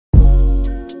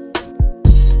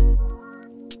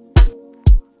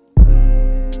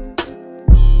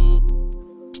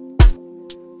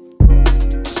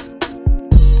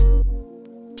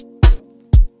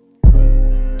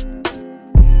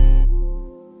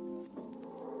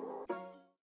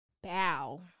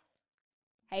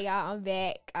Hey y'all, I'm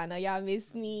back. I know y'all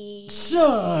miss me.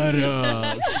 Shut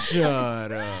up.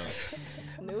 Shut up.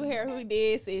 New hair who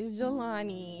this is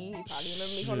Jalahni. You probably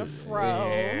remember me from the fro.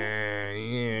 Yeah,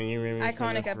 you remember me from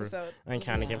Iconic the episode.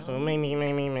 Iconic Yeah. episode.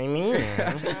 Me.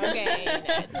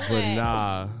 Okay. That's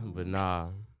But nah.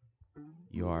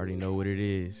 You already know what it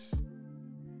is.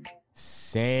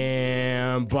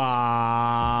 Sandbox.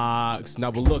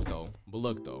 Now, but look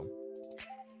though.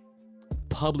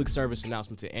 Public service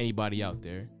announcement to anybody out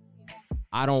there.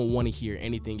 I don't want to hear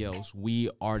anything else. We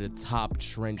are the top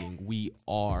trending. We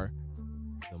are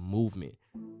the movement.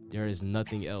 There is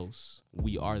nothing else.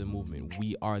 We are the movement.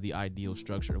 We are the ideal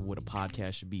structure of what a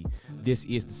podcast should be. This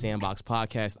is the Sandbox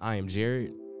Podcast. I am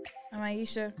Jared. I'm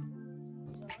Aisha.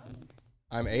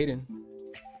 I'm Aden.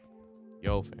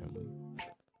 Yo, family.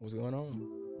 What's going on?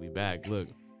 We back. Look,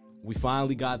 we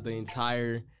finally got the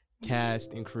entire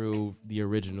cast and crew, the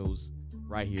originals,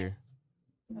 right here.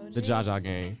 Oh, The geez. JAJA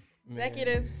gang.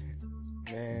 Executives.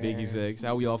 Man. Big execs.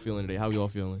 How we all feeling today? How we all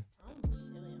feeling?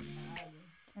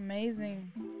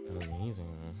 Amazing. Amazing.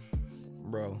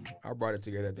 Bro, I brought it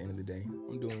together at the end of the day.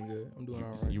 I'm doing good. I'm doing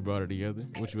all right. You brought it together?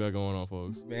 What you got going on,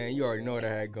 folks? Man, you already know what I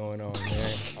had going on,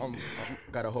 man. I'm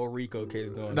got a whole RICO case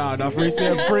going Nah, on. free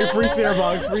Sandbox. Free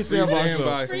Sandbox. Free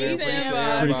Sandbox, Free man.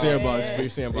 Sandbox. Free Sandbox. Yeah. Free They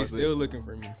Sandbox. still looking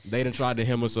for me. They done tried to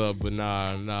hem us up, but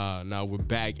nah. We're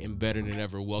back and better than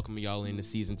ever. Welcoming y'all into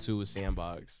season 2 of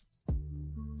Sandbox.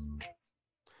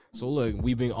 So look,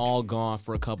 we've been all gone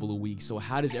for a couple of weeks. So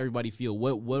how does everybody feel?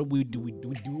 What do we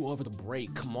do over the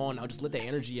break? Come on now, just let the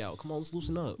energy out. Come on, let's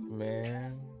loosen up.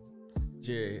 Man,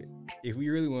 Jared, if we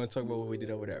really want to talk about what we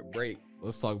did over that break.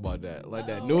 Let's talk about that. Like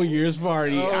that New Year's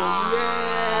party. Yeah.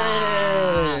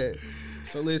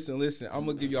 So listen. I'm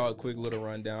going to give y'all a quick little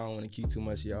rundown. I don't want to keep too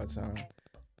much of y'all time.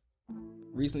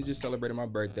 Recently just celebrated my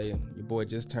birthday. Your boy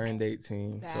just turned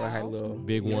 18. So I had a little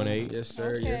Big 1-8. Yes,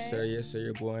 sir. Okay. Yes, sir.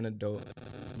 Your boy an adult.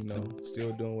 You know,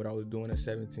 still doing what I was doing at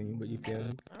 17, but you feel me?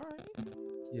 All right.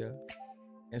 Yeah.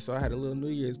 And so I had a little New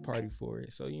Year's party for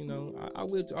it. So, you know, I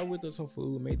whipped up some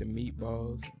food, made the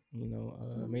meatballs, you know,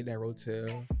 made that rotel.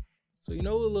 So, you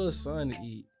know, a little something to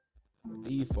eat. But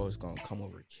these folks gonna come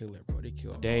over and kill it, bro. They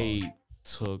kill all. They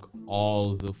took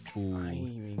all the I food.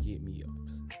 ain't even get me a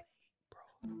plate,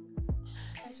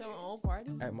 At your own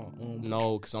party? bro. At my own.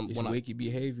 No, because It's wicked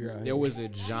behavior out there here. was a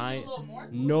giant.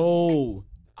 No,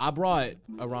 I brought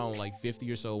around like 50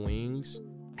 or so wings,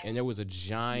 and there was a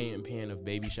giant pan of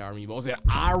baby shower meatballs that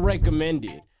I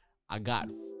recommended. I got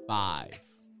 5.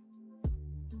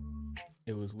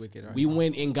 It was wicked. We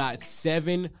went and got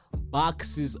 7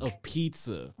 boxes of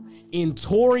pizza in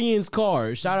Torian's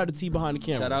car. Shout out to T behind the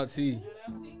camera. Shout out T.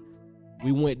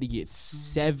 We went to get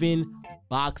 7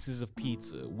 boxes of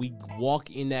pizza. We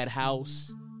walk in that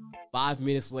house. 5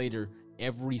 minutes later,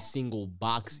 every single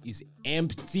box is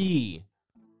empty.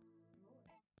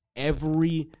 I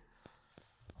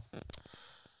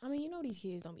mean, you know these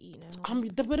kids don't be eating at home.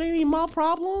 But it ain't my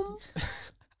problem.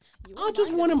 I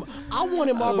wanted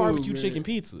my Oh, barbecue man. chicken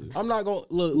pizza. I'm not gonna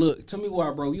look. Tell me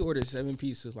why, bro. You ordered 7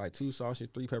 pieces, like 2 sausage,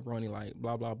 3 pepperoni, like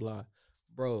blah blah blah,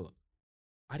 bro.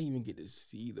 I didn't even get to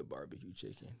see the barbecue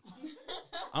chicken.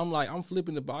 I'm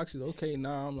flipping the boxes. Okay,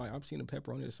 now I'm seeing the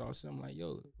pepperoni, the sausage. I'm like,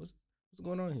 yo, what's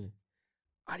going on here?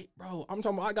 I'm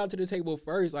talking about. I got to the table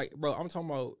first, like, bro. I'm talking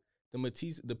about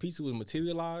the pizza was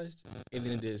materialized and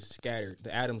then it just scattered.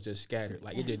 The atoms just scattered,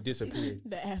 like it just disappeared.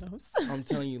 The Adams. I'm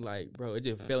telling you, like, bro, it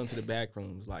just fell into the back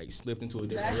rooms, like slipped into a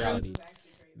different reality.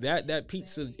 That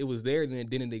pizza, it was there, then it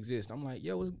didn't exist. I'm like,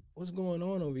 yo, what's going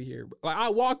on over here, bro? Like, I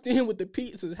walked in with the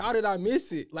pizzas. How did I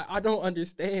miss it? Like, I don't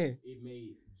understand. It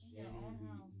made genuinely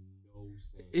no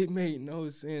sense. It made no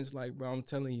sense. Like, bro, I'm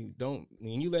telling you,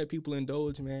 when you let people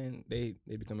indulge, man, they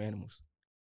become animals.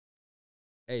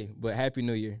 Hey, but Happy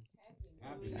New Year.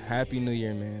 Happy New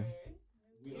Year, man.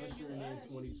 We ushering in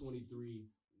 2023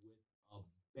 with a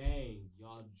bang.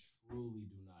 Y'all truly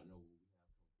do not know what we have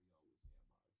for y'all with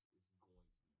Sandbox. It's going to be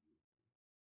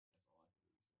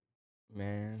beautiful. That's all I can say.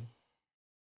 Man.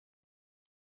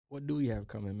 What do we have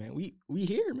coming, man? We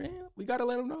here, man. We got to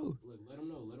let them know. Look, let them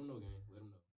know, gang. Let them know.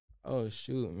 Oh,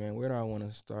 shoot, man. Where do I want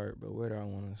to start, bro?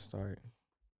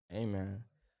 Hey, man.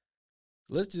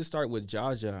 Let's just start with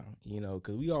JAJA, you know,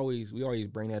 because we always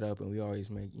bring that up and we always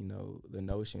make, you know, the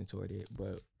notion toward it.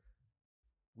 But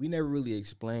we never really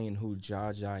explain who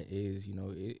JAJA is. You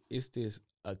know, it's this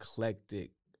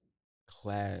eclectic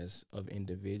class of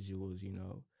individuals, you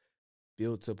know,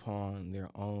 built upon their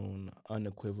own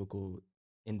unequivocal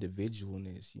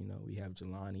individualness. You know, we have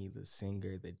Jalahni, the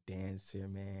singer, the dancer,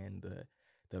 man, the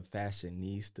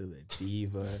fashionista, the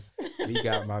diva. We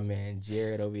got my man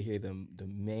Jared over here, the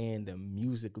man, the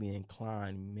musically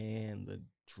inclined man, the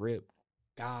drip.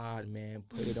 God, man,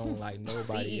 put it on like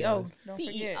nobody CEO. else. Don't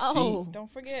forget. CEO.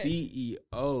 Don't forget.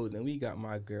 CEO. Then we got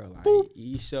my girl Boop.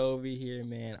 Aisha over here,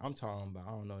 man. I'm talking about,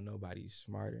 I don't know nobody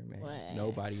smarter, man. What?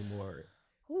 Nobody more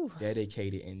Ooh.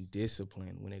 dedicated and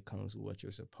disciplined when it comes to what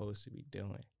you're supposed to be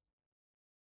doing.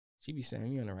 She be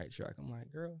saying me on the right track. I'm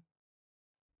like, girl,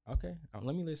 okay,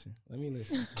 let me listen. Let me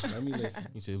listen.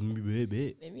 You said, let me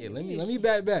bet. Yeah, let me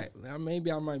back. Now,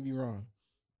 maybe I might be wrong.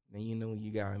 Then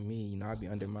you got me. I'd be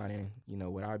undermining,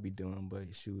 what I'd be doing.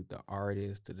 But shoot, the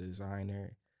artist, the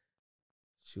designer,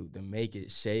 shoot, the make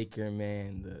it shaker,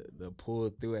 man, the pull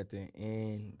through at the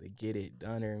end, the get it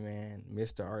doneer, man,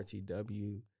 Mr.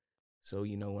 RTW. So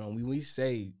when we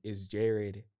say it's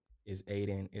Jared, it's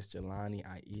Aden, it's Jalahni,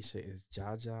 Aisha, it's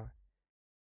JAJA,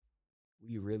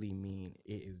 we really mean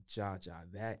it is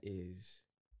JAJA. That is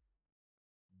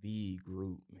the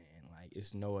group, man. Like,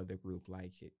 it's no other group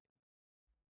like it.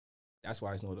 That's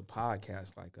why it's no other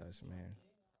podcast like us, man.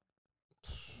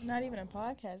 Not even a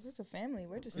podcast. It's a family.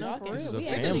 We're just No, for talking. This is a real.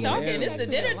 We're just family. talking. Yeah, This is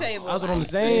the dinner table. That's what I'm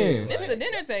saying. This is the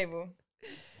dinner table.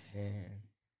 Man,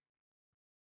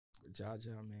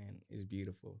 JAJA, man, is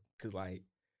beautiful. Cause like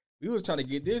we was trying to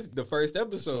get this the first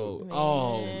episode.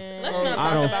 Oh, Let's not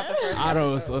talk about the first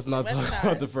episode. Let's not Let's talk not.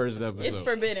 about the first episode. It's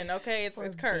forbidden, okay? It's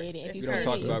cursed. Forbidden. It's We don't cursed.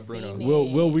 talk about Bruno.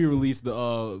 Will we release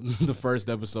the the first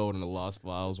episode in the Lost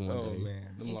Files one Oh day? man,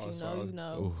 them If Lost you know, Files. you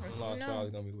know. Ooh. Them Lost No.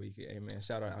 Files gonna be weak. Hey man,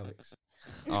 shout out Alex.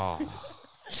 Oh.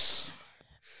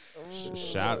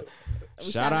 Shout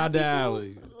shout out out to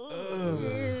Alex.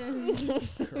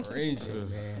 Cringing,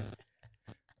 man.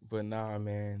 But nah,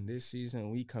 man, this season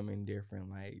we come in different.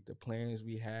 Like the plans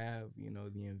we have, the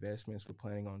investments we're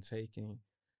planning on taking,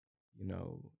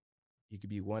 you could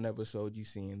be one episode you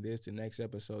seeing this, the next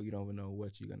episode you don't even know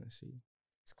what you're gonna see.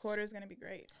 This quarter is going to be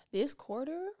great. This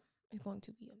quarter is going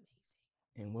to be amazing.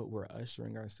 And what we're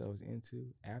ushering ourselves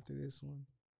into after this one,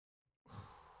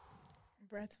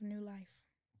 Breath of new life.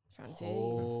 Trying to tell you.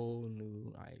 whole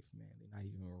new life, man. They're not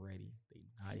even ready.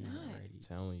 I'm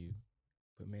telling you.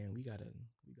 But man, we gotta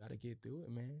get through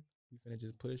it, man. We finna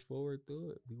just push forward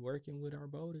through it. We working with our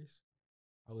boulders.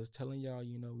 I was telling y'all,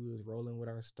 we was rolling with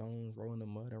our stones, rolling the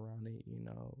mud around it,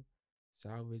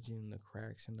 salvaging the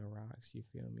cracks in the rocks. You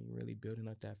feel me? Really building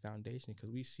up that foundation because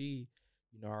we see,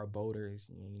 our boulders,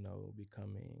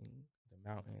 becoming the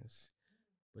mountains.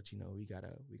 But we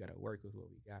gotta work with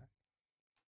what we got.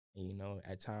 And,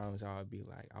 at times I would be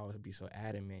like, I would be so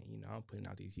adamant, I'm putting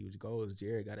out these huge goals.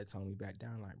 Jared got to tone me back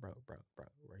down like, bro,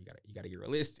 you got to get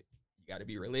realistic. You got to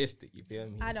be realistic. You feel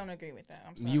me? I don't agree with that.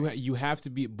 I'm sorry. You have to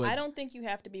be, but I don't think you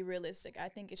have to be realistic. I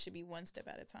think it should be one step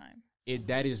at a time.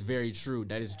 that is very true.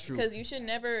 That is true. Because you should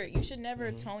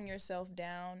never tone yourself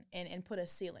down and put a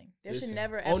ceiling. There should Listen.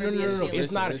 never Oh ever be a no!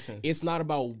 ceiling. Listen. It's not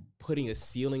about putting a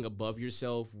ceiling above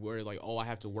yourself where like, oh, I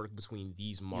have to work between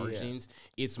these margins.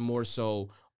 It's more so,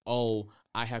 oh,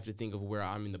 I have to think of where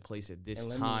I'm in the place at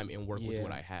this time and work with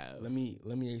what I have. Let me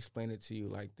explain it to you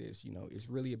like this. It's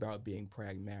really about being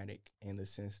pragmatic in the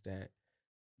sense that,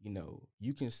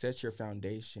 you can set your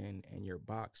foundation and your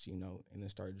box, and then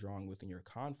start drawing within your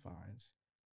confines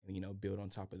and, build on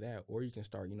top of that. Or you can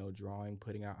start, drawing,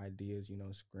 putting out ideas,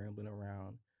 scrambling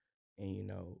around and,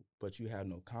 but you have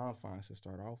no confines to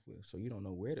start off with. So you don't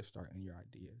know where to start in your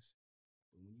ideas.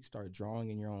 But when you start drawing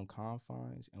in your own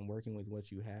confines and working with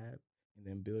what you have, and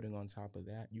then building on top of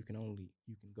that, you can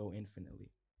go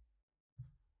infinitely.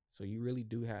 So you really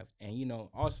do have, and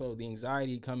also the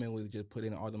anxiety coming with just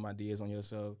putting all them ideas on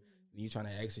yourself. You trying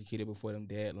to execute it before them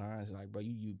deadlines, like, bro,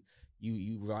 you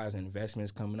realize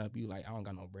investments coming up. You like, I don't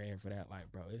got no bread for that, like,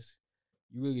 bro.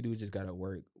 You really do just gotta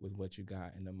work with what you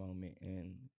got in the moment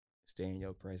and stay in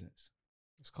your presence.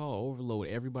 It's called overload.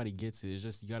 Everybody gets it. It's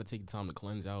just you got to take the time to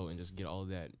cleanse out and just get all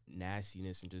that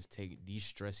nastiness and just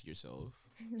de-stress yourself.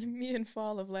 Me in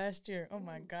fall of last year. Oh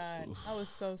my God, I was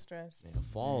so stressed. Man, the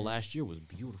fall last year was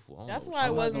beautiful. That's why I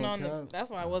wasn't on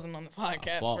the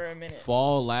podcast for a minute.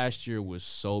 Fall last year was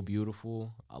so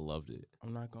beautiful. I loved it.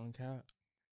 I'm not gonna cap.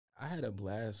 I had a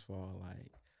blast fall.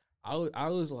 Like, I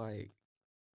was like,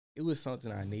 it was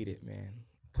something I needed, man.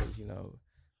 Cause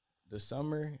the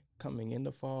summer coming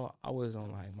into fall, I was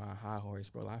on like my high horse,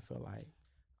 bro. I felt like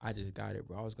I just got it,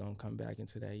 bro. I was gonna come back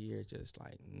into that year just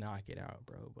like knock it out,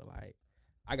 bro. But like,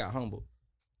 I got humbled.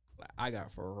 Like, I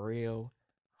got for real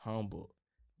humbled,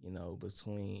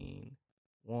 between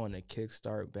wanting to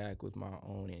kickstart back with my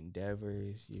own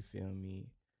endeavors, you feel me?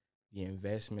 The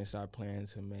investments I plan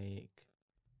to make,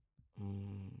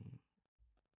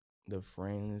 the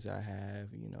friends I have,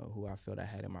 who I felt I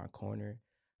had in my corner,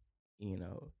 it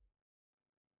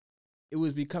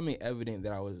was becoming evident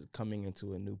that I was coming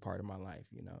into a new part of my life,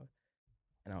 and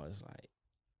I was like,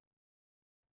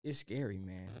 it's scary,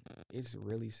 man. It's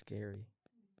really scary.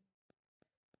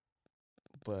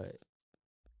 But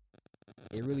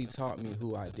it really taught me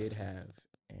who I did have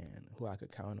and who I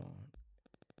could count on.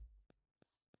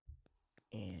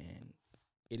 And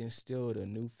it instilled a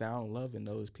newfound love in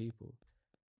those people,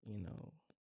 you know.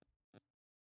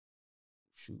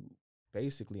 Shoot,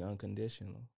 basically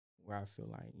unconditional, where I feel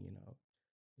like, you know,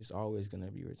 it's always going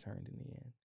to be returned in the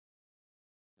end.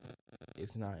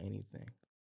 It's not anything,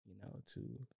 you know, to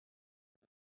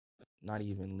not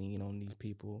even lean on these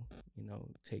people, you know,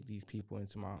 take these people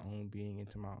into my own being,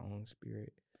 into my own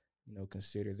spirit, you know,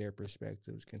 consider their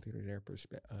perspectives, consider their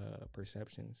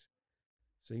perceptions.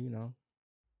 So, you know,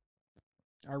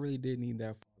 I really did need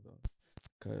that fall, though,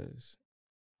 because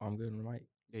I'm good on the mic.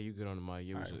 Yeah, you good on the mic.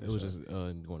 It Right, was just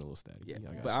going a little static. Yeah,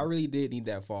 I got but you. I really did need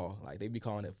that fall. Like, they be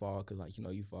calling it fall because, like, you know,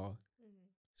 you fall.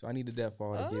 So I needed that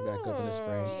fall to get back up in the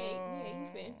spring. Yeah,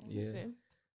 he's been. Yeah. He's been.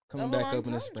 Coming Double back up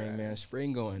in the entendre. spring, man.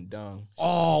 Spring going dumb.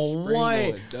 Oh, Spring what?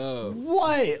 going dumb.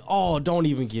 What? Oh, don't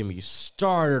even get me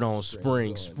started on Spring spring.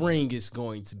 going Spring is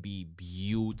going to be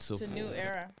beautiful. It's a new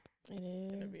era. It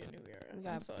It's gonna is. be a new era. We I'm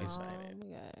got so prom, excited. we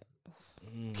got.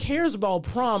 Cares about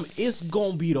prom? It's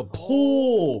gonna be the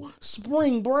pool.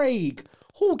 Spring break.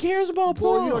 Who cares about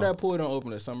prom? Boy, you know that pool don't open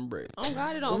until summer break. Oh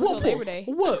God, it don't open What until pool? Labor Day.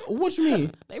 What you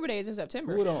mean? Labor Day is in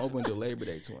September. Pool don't open until Labor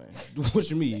Day, twin. What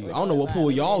you mean? I don't know what pool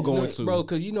y'all going to. Bro,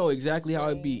 because you know exactly how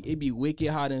it be. It be wicked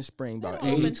hot in spring, about They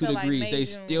don't open 82 till, like, degrees. May, they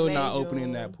June. still May, not opening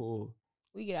June. that pool.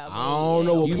 We get out. I don't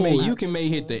know what You pool. may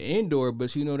hit the indoor,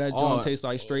 but you know that joint Oh, tastes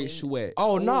like straight sweat.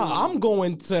 Oh nah, I'm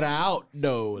going to the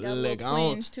outdoor. Got a Like, little I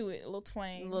don't. twinge to it, a little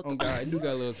twang. Oh God, it do got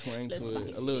a little twang Little to it, a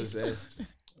spicy. little zest.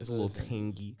 It's a little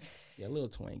tangy. Yeah, a little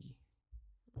twangy.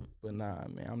 But nah,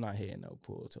 man, I'm not hitting no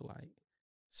pool till like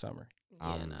summer.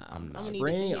 Yeah, nah. I'm not. gonna need it to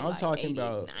Spring, hit, I'm like, talking 80,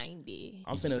 about- 90.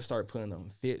 I'm finna start putting them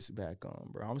fits back on,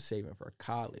 bro. I'm saving for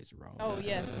college, bro. Oh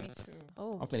yes, me too.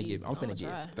 Oh, I'm finna geez, I'm finna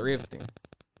try. get thrifting.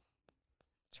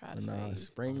 Try to Nah, save.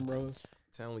 spring, bro.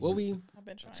 Telling What you. we I've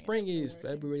been trying. spring is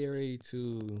February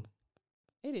to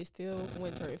It is still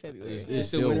winter in February. It's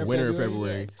still winter in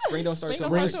February. Yes. spring don't start Spring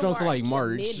till don't Spring start starts to like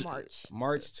March. Mid-March.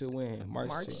 March to when?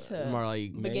 March to to More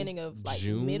like May? beginning of like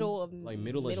June? middle of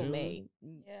Middle of June? May.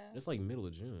 Yeah. it's like middle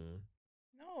of June.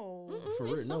 No. For It's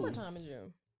real, no. summertime in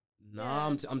June. Nah,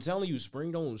 Yeah. I'm telling you,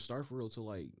 spring don't start for real till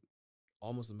like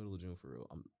almost the middle of June for real.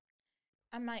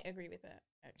 I might agree with that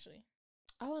actually.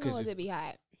 All I know 'Cause is if- it be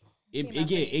hot. It Think about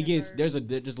gets Asian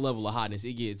there's a level of hotness.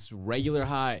 It gets regular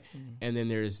hot, Mhm. and then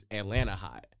there's Atlanta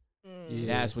hot. Mm. Yeah.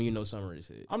 That's when you know summer is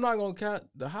hit. I'm not gonna count.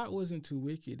 The hot wasn't too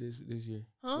wicked this year.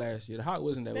 Huh? Last year, the hot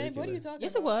wasn't that Babe, wicked. what are you last- talking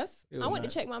Yes, about? it was. It I was went not.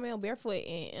 to check my mail barefoot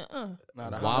and Nah,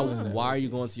 the Why hot wasn't that why are you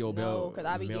wicked. going to your bell? No, because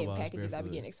I be getting mailbox packages. I be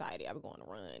barefoot? getting excited. I be going to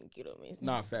run, get them.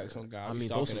 Nah, facts on God. I mean,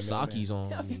 throw throw some sakis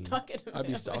on. I be stalking them. I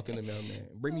be stalking the mailman.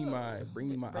 Bring me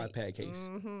my iPad case.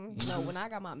 Mm-hmm. No, when I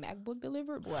got my MacBook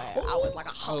delivered, boy, I was like a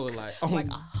I hawk. was like, like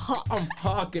a hawk. I'm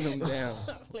hawking them down.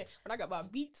 When I got my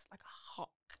Beats, like a hawk.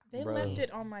 They Bro. left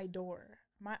it on my door.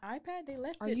 My iPad, they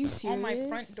left Are it you on my serious?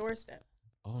 front doorstep.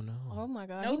 Oh no. Oh my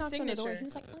god! No He knocked on the door. signature. He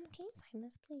was like, "Can you sign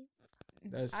this, please?"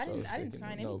 That's I so didn't sick.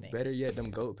 sign No, anything. better yet, them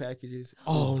goat packages.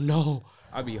 Oh no.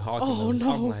 I be hawking Oh, them.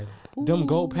 no. I'm like, Them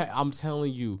goat ooh. pack. I'm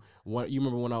telling you. What you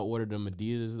remember when I ordered them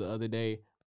Adidas the other day?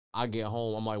 I get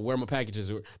home. I'm like, where are my packages?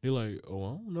 They're like, oh, I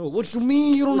don't know. What you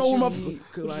mean? You don't know where my? mean?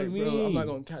 Cause What like, you bro, I'm not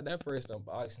mean? gonna count that first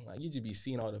unboxing. Like, you just be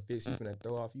seeing all the fits you finna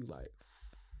throw off. You like,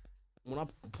 When I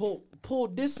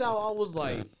pulled this out, I was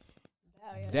like,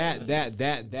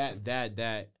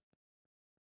 that.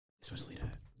 Especially that.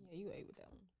 Yeah, you ate with that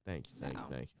one. Thank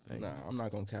you. nah, I'm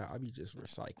not gonna count. I be just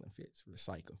recycling fits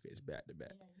back to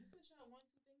back.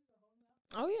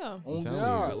 Oh yeah. On telling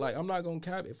God, you. like I'm not gonna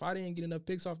cap. If I didn't get enough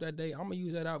pics off that day, I'm gonna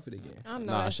use that outfit again. I know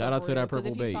Nah, that's shout so out to real, that 'cause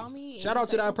purple if you bait. saw me and Shout you out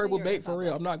to say that something, purple you're bait for about real.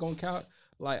 that. I'm not gonna count.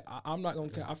 Like I'm not gonna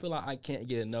count. I feel like I can't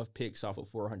get enough pics off of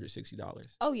 $460.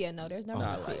 Oh yeah, no, there's never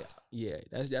Nah, enough like pics. yeah,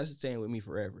 that's staying with me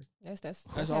forever. That's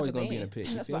always half gonna be in a band. pic,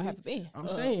 you That's feel about me? half a band. I'm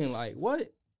saying like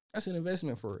what? That's an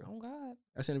investment for real. Oh God.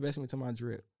 That's an investment to my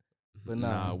drip. But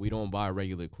Nah, nah. we don't buy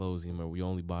regular clothes anymore. We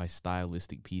only buy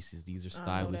stylistic pieces. These are I know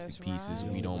stylistic that's pieces.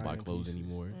 right. We don't buy Buying clothes pieces.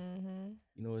 anymore. Mm-hmm.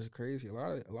 You know it's crazy. A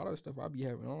lot of stuff I be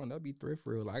having on that be thrift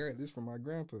for real. Like I got this from my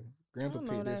grandpa. Grandpa I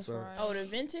know picked that's this up. right. Oh, the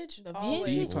vintage. The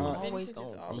Always. vintage Depop. always Vintage is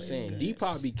gonna- I'm always saying good.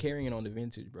 Depop be carrying on the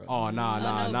vintage, bro. Oh, nah.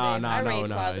 no, babe. I raid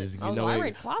closets. It's- Oh, You no, know, I it-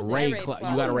 raid closets. raid I raid clo-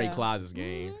 you gotta raid closets. closets,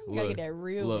 gang. You gotta Look, get that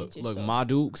real look, vintage look. stuff. Ma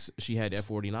Dukes, she had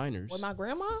F49ers. With my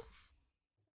grandma,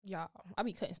 y'all, I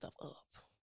be cutting stuff up,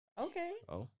 Okay.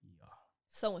 Oh,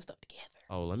 sewing stuff together.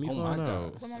 oh, let me Oh my find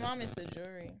out. God. But my mom is the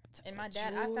jewelry. And my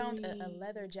dad, I found a Jewelry.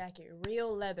 leather jacket.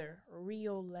 Real leather.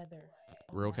 Real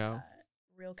cow?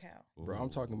 Real cow. Bro, I'm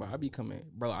talking about I be coming.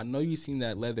 Bro, I know you seen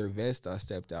that leather vest I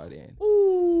stepped out in.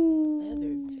 Ooh.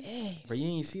 Leather vest. Bro, you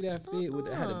ain't see that fit with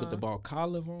I had to put the ball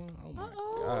collar on. Oh my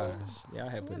gosh. Yeah, I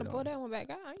had You put gotta it pull on. that one back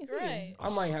out. I ain't see Right. it. I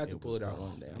might have to It pull was it out dumb.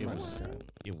 one day. It I'm was not sure.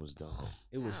 It was dumb.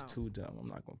 It was Ow. too dumb. I'm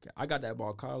not gonna care. I got that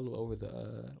ball collar over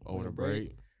the Over the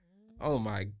break. Oh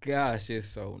my gosh, it's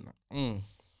so. I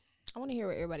want to hear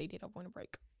what everybody did up on the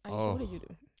break. Aisha, Oh. what did you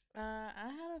do? I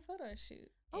had a photo shoot.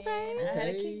 Okay. And I had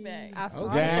a Okay. kickback. I saw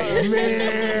Okay.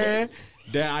 That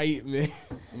man.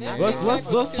 Yeah,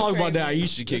 Let's talk about that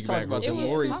crazy. Aisha Let's talk kickback. about real It the was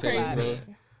quick. Maury too tapes, bro.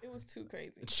 crazy. It was too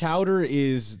crazy. Chowder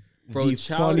is Bro, the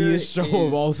Chowder funniest show is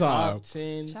of all top time.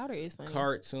 10 Chowder is funny.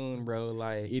 cartoon, bro.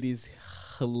 Like It is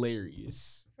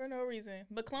hilarious. For no reason.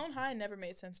 But Clone High never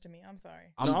made sense to me. I'm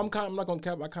sorry. I'm not gonna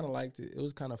cap. I kind of liked it. It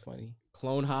was kind of funny.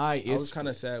 Clone High I was is kind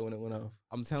of sad when it went off.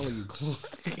 I'm telling you, Clone.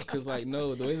 Cause like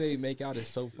no, the way they make out is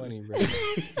so funny, bro.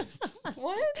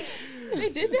 What? They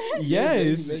did that?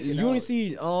 Yes, They make it you only out.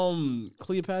 see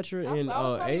Cleopatra I and was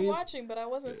probably Abe. watching, but I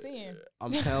wasn't seeing.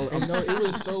 I'm telling. And no, it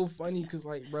was so funny because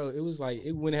like, bro, it was like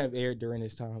it wouldn't have aired during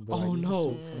this time. But, Oh, like, it was no.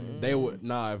 so funny. They would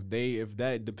if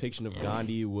that depiction of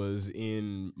Gandhi was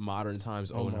in modern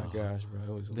times. Oh, Oh, my no, gosh, bro, it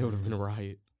was. there would have been a hilarious.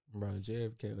 riot. Bro,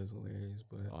 JFK was hilarious,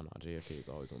 but Oh no, JFK is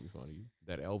always gonna be funny.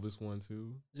 That Elvis one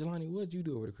too. Jelani, what'd you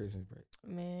do over the Christmas break?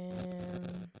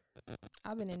 Man,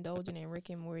 I've been indulging in Rick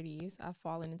and Morty's. I've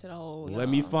fallen into the hole. Let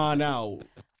me y'all. find out.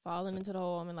 Falling into the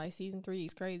hole. I'm in like season 3.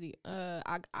 It's crazy.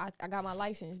 I got my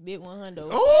license. Big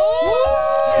 100.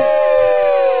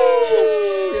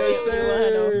 Yes,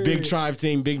 sir. Big drive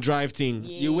team. Big drive team.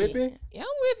 Yeah. You whipping? Yeah, I'm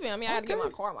whipping. I mean, I had to get my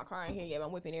car. My car ain't here yet.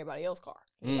 I'm whipping everybody else's car.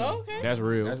 Okay. That's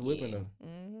real. That's whipping though.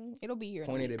 It'll be here. in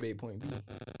a Point A week. to B, point B.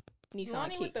 Nissan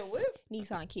Jelani with kicks. the whip?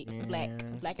 Nissan kicks.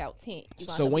 Man. Blackout tent. You gonna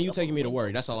So have to when look you up taking on me to me.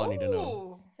 work? That's all I need to know.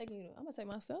 Ooh. I'm gonna take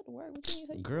myself to work. What you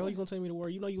mean? Girl, you gonna take me to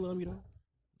work? You know you love me though.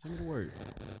 Take me to work.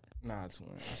 Nah, twin.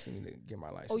 I still need to get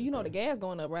my license. Oh, you know bro. the gas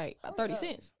going up, right? 30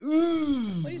 cents. What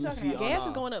are you talking See, about? Gas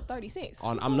is going up 30 cents.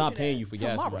 I'm told not you paying that? you for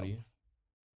gas Tomorrow. money.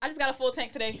 I just got a full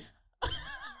tank today.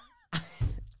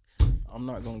 I'm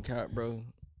not gonna cap, bro.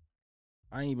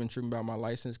 I ain't even tripping about my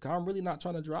license because I'm really not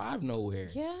trying to drive nowhere.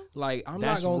 Yeah. Like, I'm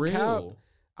That's not gonna cap. real.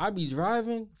 I be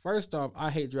driving. First off,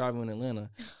 I hate driving in Atlanta.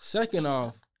 Second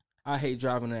off, I hate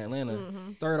driving in Atlanta.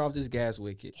 Third off, this gas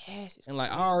wicked. Gas is And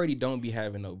like, I already don't be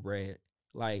having no bread.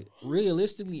 Like,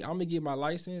 realistically, I'm gonna get my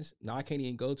license. Now I can't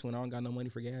even go to, and I don't got no money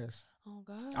for gas. Oh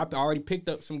God. I already picked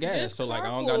up some gas, Just so like, I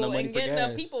don't got no carpool money and for get gas.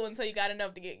 enough people until you got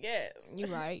enough to get gas. You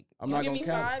right. I'm You not give gonna me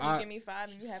cap. 5, you give me 5,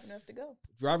 and you have enough to go.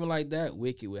 Driving like that,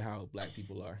 wicked with how black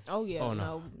people are. Oh yeah. Oh, no.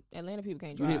 no. Atlanta people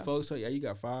can't You drive. hit folks, so yeah, you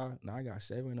got 5. Now I got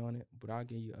 7 on it, but I'll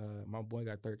give you. My boy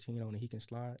got 13 on it. He can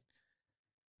slide.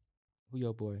 Who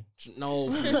your boy? No.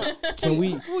 Can we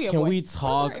your can boy? we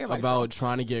talk Everybody about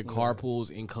trying to get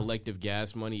carpools and collective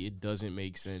gas money? It doesn't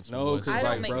make sense. No, 'cause I whatsoever.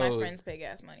 don't like, make bro, my friends pay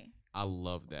gas money I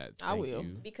love that. I Thank will.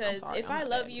 you. because sorry, if I'm I not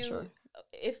love that you, mature.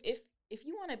 if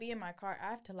you want to be in my car, I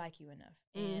have to like you enough,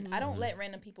 and I don't let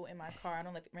random people in my car. I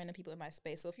don't let random people in my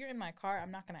space. So if you're in my car,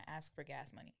 I'm not gonna ask for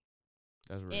gas money.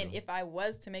 That's real. And if I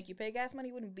was to make you pay gas money,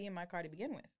 you wouldn't be in my car to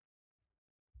begin with.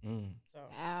 So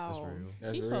Ow. That's real.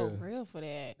 That's She's real. so real for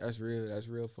that. That's real. That's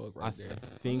real folk I right there.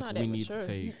 think not we that need to mature.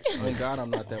 take. Thank God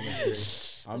I'm not that mature.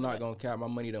 I'm not gonna cap. My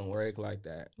money don't work like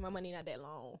that. My money not that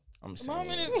long. I'm saying.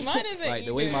 mine isn't Like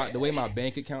the way my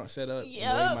bank account set up, the way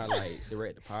Yup. my like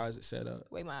direct deposit set up,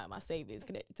 The way my savings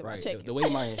connected to my right? checking. The way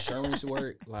my insurance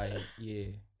work, like yeah,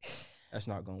 that's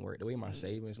not gonna work. The way my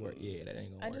savings work, yeah, that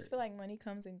ain't gonna I work. just feel like money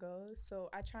comes and goes, so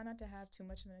I try not to have too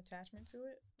much of an attachment to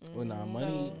it. Well, nah, Mm-hmm.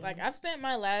 money. So like I've spent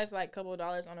my last like couple of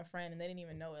dollars on a friend and they didn't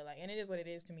even know it. Like, and it is what it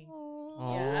is to me.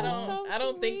 Aw, Yeah, I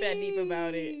don't think that deep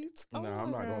about it. sweet. Nah, Oh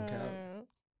I'm my not gonna cap. God.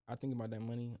 I think about that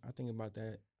money. I think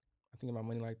about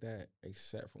money like that,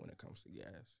 except for when it comes to gas.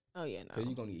 Oh yeah, Cause no.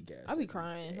 you gonna need gas. I be every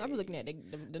crying. day. I be looking at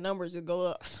the numbers just go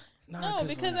up. No, 'cause,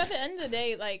 because like, at the end of the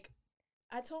day, like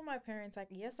I told my parents, like,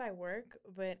 yes, I work,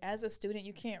 but as a student,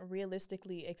 you can't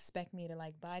realistically expect me to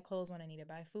like buy clothes when I need it,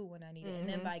 buy food when I need it, and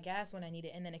then buy gas when I need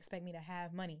it, and then expect me to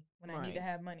have money when I need to Right.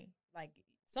 have money. Like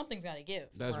something's got to give.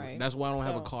 That's Right. that's why I don't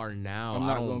have a So, car now. I'm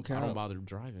not I gonna don't count. bother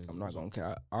driving. I'm not gonna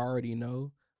cap. I already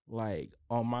know. Like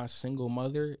on my single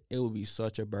mother, it would be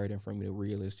such a burden for me to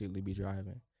realistically be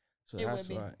driving. So It that's would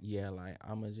be. why, yeah, like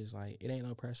I'ma just like it ain't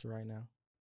no pressure right now.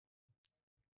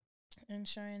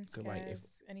 Insurance, 'Cause, gas, like,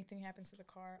 anything happens to the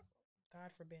car,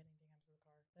 God forbid anything happens to the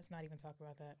car. Let's not even talk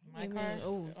about that. My Amen. car.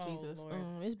 Oh Jesus.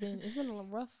 Lord. It's been a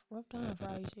rough time for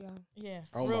Aisha, y'all. Yeah.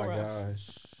 Oh real my rough.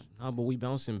 gosh, No, but we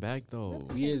bouncing back though.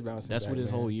 we is bouncing. That's back, what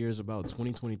this man. whole year is about.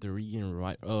 2023 and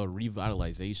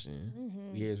revitalization.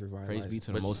 Mm-hmm. We is revitalized. Praise be to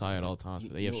the But Most High at all times. you-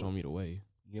 For they have you- shown me the way.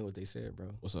 You know what they said, bro?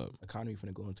 What's up? Economy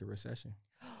finna go into recession.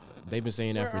 They've been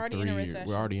saying that We're for already 3 in a years. recession.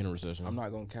 We're already in a recession. I'm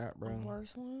not gonna cap, bro. The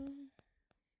worst one.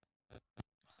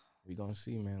 We gonna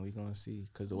see, man. We gonna see.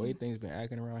 Cause the way things been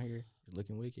acting around here is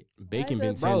looking wicked. Bacon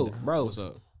been Bro, $10. What's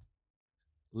up?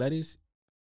 Lettuce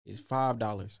is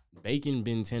 $5. Bacon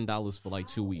been $10 for like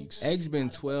 2 weeks. Eggs been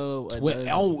 12.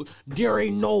 Oh, there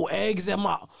ain't no eggs at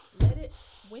my. Let it.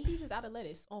 Wendy's is out of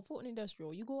lettuce on Fulton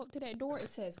Industrial. You go up to that door,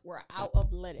 it says we're out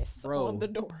of lettuce on the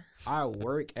door. I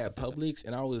work at Publix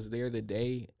and I was there the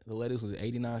day the lettuce was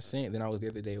 89 cents. Then I was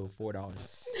there the day with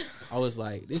 $4. I was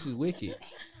like, this is wicked.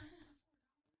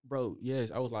 Bro,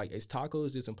 yes. I was like, is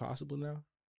tacos just impossible now?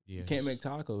 Yes. You can't make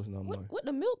tacos no more. What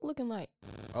the milk looking like?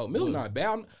 Oh, milk not bad.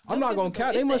 I'm Milk not is gonna the- count.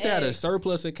 it's They the must have had a eggs.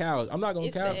 surplus of cows. I'm not gonna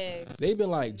It's the count. eggs. They've been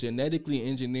like genetically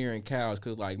engineering cows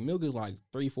because like milk is like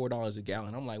 $3-4 a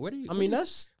gallon. I'm like, where do you? I mean,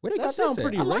 that's where they that got sounds this at?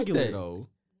 pretty I like regular that. though.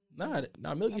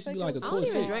 Nah, milk I used to be think like it a was I cool don't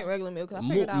even six. drink regular milk. 'Cause I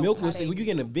figured out Milk how was they you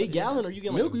getting a big put it in. gallon or you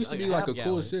getting Milk like, used to be a like half a cool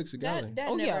gallon? 6 a gallon. That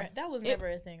Oh, never yeah. that was It- never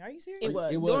a thing. Are you serious? It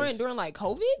was. It was. During like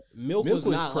COVID. Milk Milk was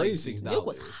was not crazy. like $6. Milk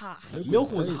was high.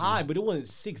 Milk was crazy. high, but it wasn't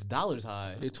 $6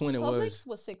 high. It's when it was. Publix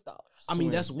was $6. I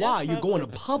mean, that's why you're going to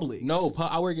Publix. Publix. No,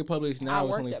 I work at Publix now. I It's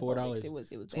worked only at $4. Publix. It was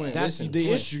Twin, bad. That's listen, the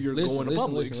twin. issue. You're Listen, going to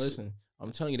listen, Publix. Listen.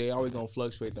 I'm telling you, they always gonna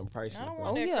fluctuate them prices. I don't bro.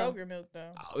 want that Oh, yeah. Kroger milk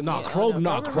though. Nah, Yeah, Kroger,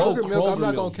 no, Kroger milk, I'm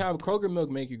not milk. gonna count. Kroger milk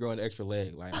make you grow an extra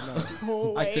leg. Like I'm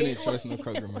not, I couldn't trust no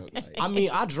Kroger milk. Like, I mean,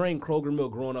 I drank Kroger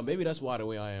milk growing up. Maybe that's why the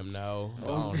way I am now. I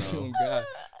don't know. God,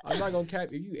 I'm not gonna cap.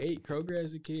 If you ate Kroger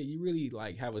as a kid, you really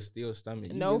like have a steel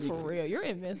stomach. You No, really, for real. You're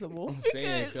invincible. I'm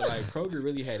saying, cause like Kroger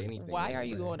really had anything. Why in it, are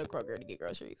you bro. going to Kroger to get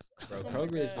groceries? Bro, Oh my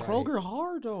Kroger is God. like, Kroger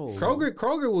hard though.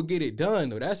 Kroger will get it done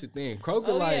though. That's the thing. Kroger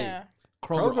Oh like yeah.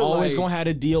 Kroger Kroger, always like- gonna have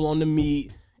a deal on the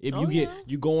meat. If you Oh, get yeah.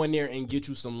 you go in there and get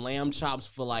you some lamb chops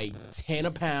for like 10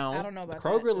 a pound. I don't know about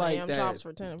Kroger that. like Lamb that. chops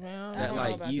for 10 pounds. I That's don't know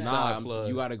like about East that. Nah, Side plug.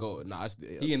 you gotta go. Nah,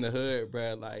 He in the hood,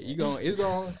 bro. Like you going, it's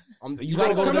going. you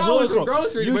gotta go to come the out hood with some Kroger.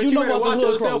 groceries, You but know you better about watch the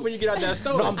hood yourself Kroger. when you get out that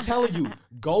store. No, I'm telling you,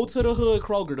 go to the hood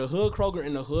Kroger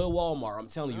and the hood Walmart. I'm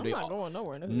telling you, I'm they not all. going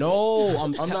nowhere. In the hood. No,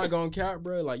 I'm not gonna count,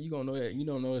 bro. Like you gonna know that you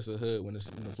don't know it's a hood when the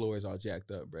floor is all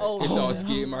jacked up, bro. Oh, It's all yeah.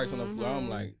 skid marks on the floor. I'm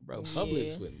like, bro,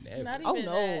 Publix Yeah. would never. Not Oh even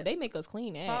no, that. they make us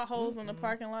clean that. Potholes in the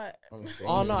parking lot. I'm saying,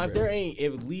 Oh no, if bro. there ain't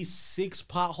at least 6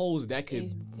 potholes that could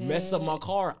It's mess up my bad.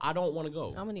 car, I don't want to go.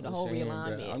 I'm gonna need a I'm whole saying, bro,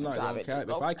 realignment. I'm not Drive gonna it cap.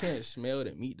 through. If I can't smell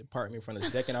the meat department from the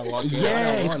second I walk in, I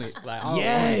don't want Yes, it. Like, I don't want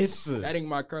yes. it. That ain't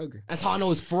my Kroger. That's how I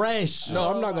know it's fresh. No,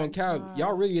 I'm Oh not my gonna cap.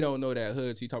 Y'all gosh. really don't know that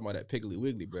hood. So you talking about that Piggly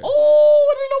Wiggly, bro?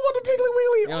 Oh, they know about the Piggly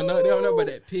Wiggly. They don't know about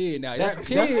that pig now. That's That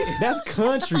pig. that's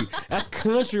country. That's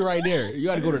country right there. You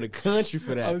got to go to the country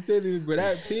for that. I'm telling you, but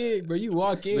that pig, bro, you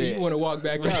walk in, you Man. want to walk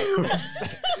back out.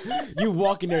 You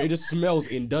walk in there, it just smells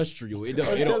industrial. It I'm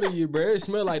don't. telling you, bro, it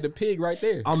smell like the pig right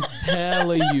there. I'm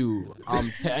telling you.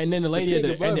 And then the lady pig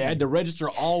at above the, me. at the register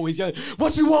always yelling,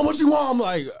 "What you want? What you want?" I'm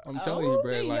like, I'm telling you,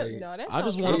 bro, like, no, that I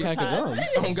just sounds want a pack of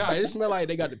traumatizing. gum. oh God, it smell like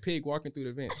they got the pig walking through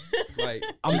the vents, like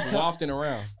I'm just tell- wafting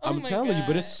around. I'm my telling you,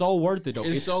 but it's God. so worth it though.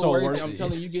 It's so worth it. I'm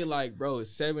telling you, you get like, bro,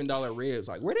 it's $7 ribs.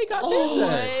 Like, where they got this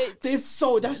at? It's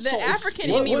so that's The so African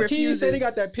expensive. in me What key you say they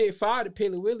got refuses. that pig 5 to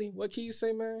Piggly Willy? What key you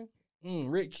say, man?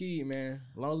 Rick Key, man.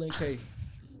 Long Link K.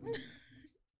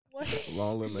 What?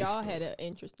 Long limit. Y'all had an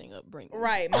interesting upbringing.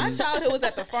 Right. My childhood was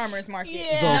at the farmer's market.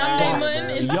 Yeah.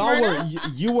 Namdemun in Y'all Smyrna.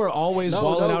 you were always No,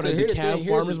 balling no, out at here's the the Cab thing,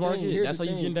 here's Farmers the thing, Market. here's That's how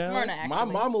the you thing. get down. Smyrna, actually. My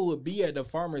mama would be at the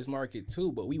farmer's market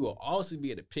too, but we will also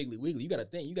be at the Piggly Wiggly. You got to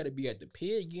think, you got to be at the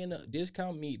pig getting a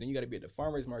discount meat, then you got to be at the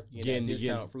farmer's market getting that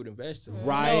discount fruit and vegetables.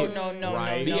 Right. No,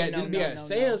 Right. Be no, at, no, be no, at no,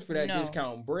 Sam's no. for that No.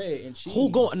 discount bread and cheese. Who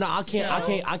go? No, I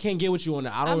So- can't get with you on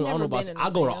that. I don't I've know never about. been in I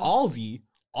a go to Sam's. Aldi.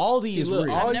 Aldi See, is look,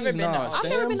 real. I've never Aldi's been to not. Aldi. I've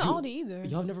never been to Sam's, Aldi either.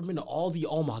 Y'all never been to Aldi?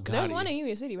 Oh my god. There's one in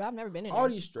Union City, but I've never been in there.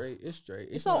 Aldi's straight. It's straight.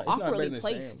 It's so not better awkwardly than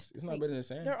placed. Sam's. It's not better than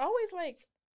Sam's. They're always like,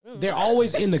 They're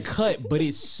always in the cut, but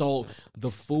it's so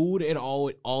the food at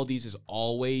Aldi's is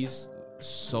always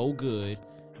so good.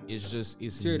 It's just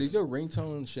it's Jared, is your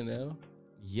ringtone Chanel?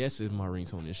 yes, it's my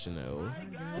ringtone is Chanel.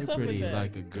 What's You're up with pretty that?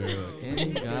 like a girl.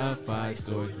 And got 5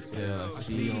 stories to tell. I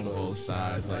see on both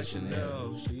sides like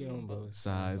Chanel. She on both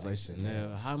Sides like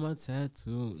Chanel. How my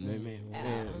tattoo?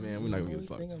 Man, we're not gonna get to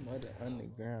talk. Think I'm on the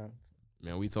underground.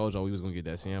 Man, we told y'all we was gonna get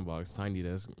that Sandbox Tiny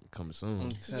that's coming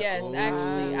soon. yes,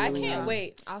 actually. I can't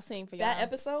wait. I'll sing for y'all. That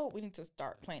episode, we need to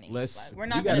start planning. Let's- Like, we're we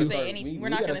not gotta gonna start- say any. we We're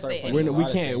not gotta gonna start say planning. any. A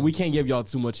lot of We can't give y'all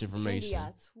too much Candy information.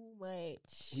 got too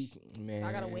much. Man,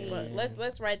 I gotta wait. But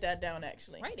let's write that down.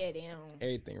 Actually, Write that down.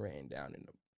 everything written down in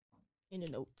the In the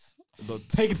notes.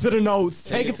 Take it to the notes.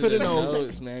 Take it to the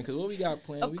notes, man. Because what we got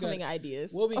planned? Upcoming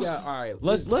ideas. What we got? All right.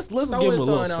 Let's give him a little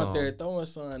song out there. Throw a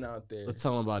song out there. Let's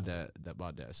tell him about that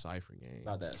cipher game.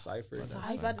 About that cipher. I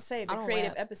was about to say the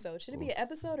creative episode. Should it be an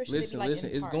episode or should it be like listen?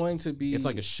 It's going to be. It's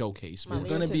like a showcase. It's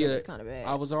going to be a.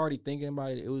 I was already thinking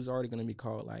about it. It was already going to be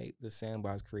called like the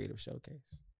Sandbox Creative Showcase.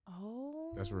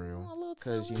 Oh, that's real.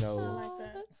 Because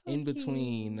in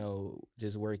between,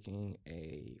 just working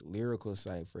a lyrical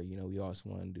cipher, we also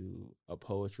want to do a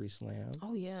poetry slam.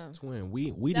 Oh yeah, twin.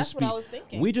 We that's just what I was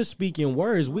thinking. We just speak in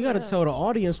words. We got to tell the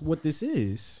audience what this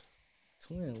is.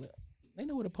 Twin, they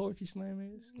know what a poetry slam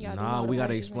is. Nah, we got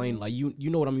to explain. Like you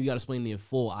know what I mean. You got to explain the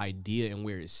full idea and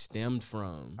where it stemmed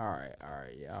from. All right.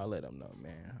 Yeah, I'll let them know,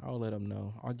 man. I'll let them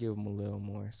know. I'll give them a little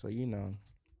more. So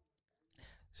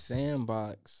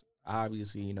Sandbox.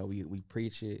 Obviously, we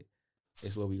preach it.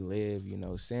 It's what we live.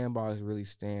 Sandbox really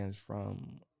stands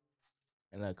from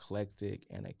an eclectic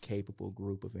and a capable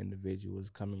group of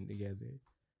individuals coming together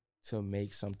to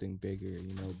make something bigger,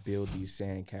 build these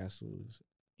sandcastles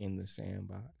in the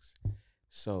sandbox.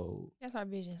 So that's our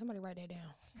vision. Somebody write that down.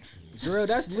 Girl,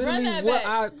 that's literally run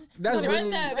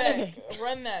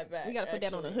that back. We gotta put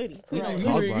that on a hoodie.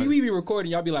 We be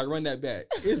recording, y'all be like, run that back.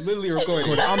 It's literally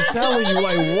recording. I'm telling you,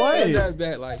 like, what? Run that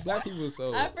back. Like, black people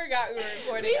so. I forgot we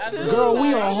were recording. Girl,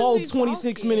 we a whole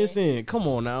 26 minutes in. Come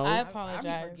on now. I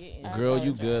apologize. Girl,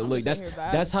 you good. Look,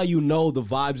 that's how you know the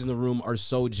vibes in the room are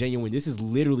so genuine. This is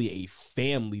literally a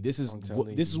family. This is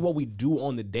what we do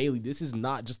on the daily. This is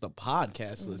not just a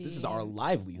podcast list. This is our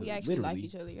livelihood. We actually literally. like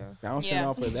each other, girl. Bouncing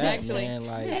off of that, man.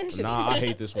 Like, nah, I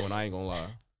hate this one. I ain't gonna lie.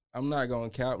 I'm not gonna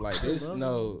cap like this.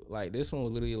 No, like this one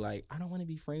was literally like, I don't want to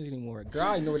be friends anymore. Girl,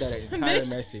 I ignored that entire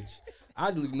message.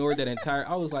 I just ignored that entire.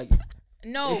 I was like,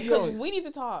 no, because we need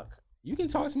to talk. You can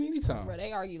talk to me anytime. Bro,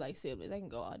 they argue like siblings. They can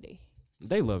go all day.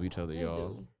 They love each other,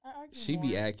 y'all. She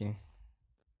be acting.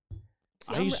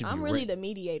 See, I'm really the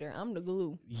mediator. I'm the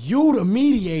glue. You the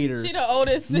mediator. She the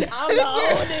oldest. I'm the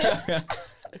oldest. The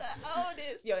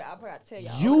oldest. Yo, I forgot to tell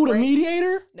y'all. You the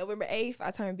mediator? November 8th,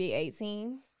 I turned big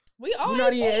 18. We all You're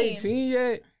not even 18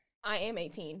 yet? I am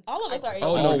 18. All of us are 18.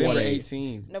 Oh, November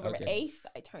 18. November 8th,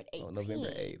 I turned 18. Oh, November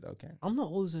 8th, okay. I'm the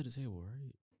oldest at the table,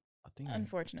 right? I think.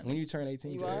 Unfortunately. When you turn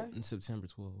 18, you are? In September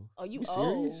 12th. Oh, you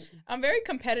serious? I'm very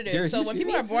competitive, Jared, so when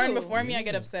people are born before me, I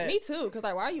get upset. Me too, because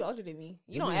like, why are you older than me?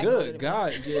 You don't act older older than than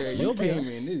God, Jared, you came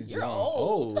in this You're jump.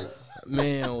 old.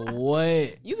 Man,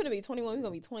 what? You gonna be 21, we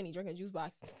gonna be 20 drinking juice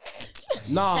boxes.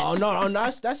 No,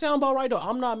 that sound about right though.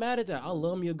 I'm not mad at that. I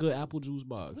love me a good apple juice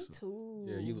box. Me too.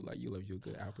 Yeah, you look like you love your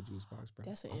good apple juice box, bro.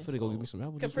 That's an I'm finna go get me some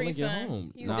apple juice Capri when I get Sun.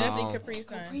 home. He's definitely Capri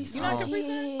Sun. You not Capri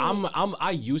Sun?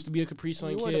 I used to be a Capri Sun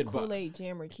you kid, were the but Kool-Aid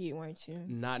jammer kid, weren't you?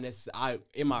 not necessarily.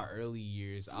 In my early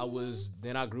years,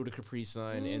 then I grew to Capri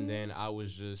Sun, and then I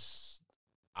was just.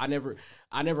 I never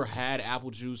had apple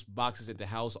juice boxes at the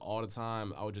house all the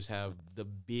time. I would just have the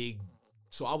big.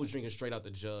 So I was drinking straight out the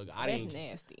jug. That's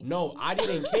nasty. No, I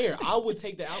didn't care. I would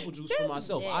take the apple juice for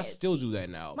myself. Nasty. I still do that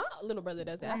now. My little brother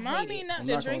does that. Remind me not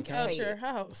to drink out your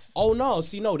house. Oh no!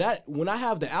 See, no, that when I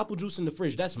have the apple juice in the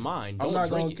fridge, that's mine. I'm not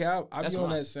gonna drink cap. I be on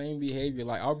mine. that same behavior.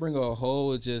 Like I'll bring a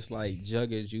whole just like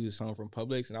jug of juice home from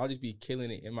Publix, and I'll just be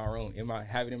killing it in my room.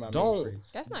 Have it in my main fridge.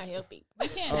 That's not healthy. We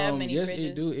can't have many yes,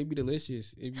 fridges. It do. It be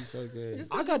delicious. It be so good.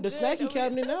 I got the snacky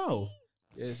cabinet now.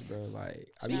 Yes, bro. Like,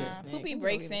 Poopy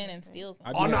breaks in and steals.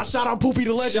 Oh no! Shout out Poopy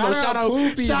the legend. Shout out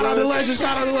Poopy. Shout out the legend.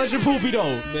 Shout out the legend. Poopy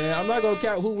though. Man, I'm not gonna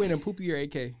count who winning, Poopy or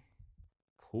AK.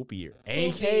 Poopy or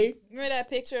AK? Remember that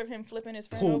picture of him flipping his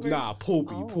friend over? Nah,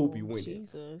 Poopy. Poopy winning.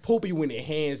 Jesus. Poopy winning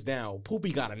hands down.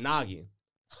 Poopy got a noggin.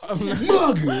 I'm not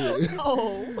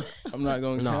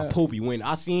gonna count. Poopy winning.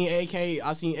 I seen AK the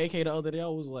other day. I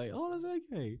was like, oh, that's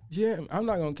AK. Yeah, I'm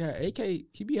not gonna count. AK,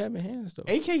 he be having hands though.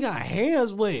 AK got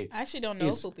hands, but I actually don't know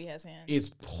if Poopy has hands.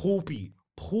 It's Poopy.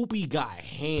 Poopy got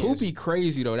hands. Poopy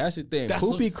crazy though. That's the thing.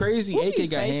 Poopy crazy. Poopy's AK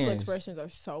got facial hands. expressions are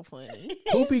so funny.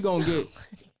 Poopy gonna get.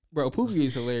 Bro, Poopy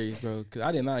is hilarious, bro. Cause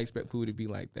I did not expect Poopy to be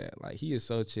like that. Like he is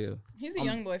so chill. He's a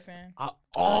young boy fan. He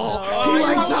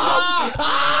like top.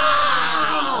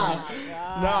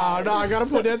 Nah, I gotta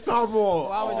put that top on.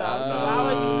 Why would you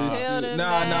tell them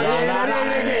I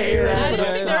didn't think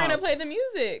they were gonna play the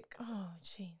music. Oh,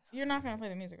 jeez. You're not gonna play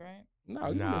the music, right? No,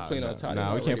 you can't play no top.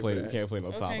 Nah, we can't play no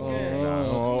top.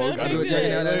 Okay, good.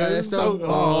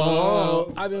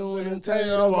 I've been winning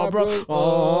tail on my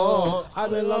bro. I've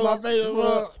been love my face.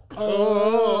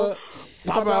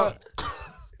 Pop out.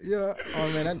 Yeah. Oh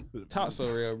man, that talk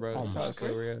so real, bro. Oh, Talk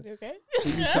so real. Okay.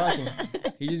 He be talking.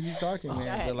 He just be talking, man.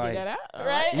 I had But to like, get that out.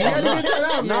 Right? you gotta get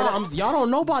that out, man. Y'all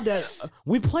don't know about that.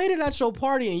 We played it at your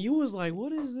party, and you was like,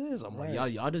 "What is this?" I'm like,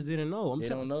 Right. y'all just didn't know. They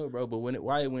don't know, bro. But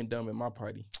why it went dumb at my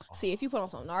party? See, if you put on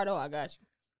some Nardo, I got you.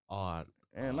 Oh,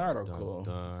 And Nardo cool.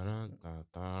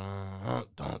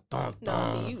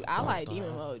 No, see, I like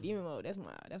Demon Mode. Demon Mode, that's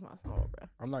my song, bro.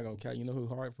 I'm not gonna count. You know who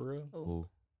hard for real? Who?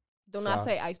 Do Sa. not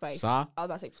say Ice Spice. Sa? I was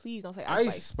about to say, please don't say Ice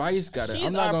Ice Spice. Spice got it. She's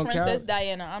I'm not our gonna Princess count.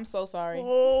 Diana. I'm so sorry.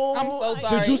 Oh, I'm so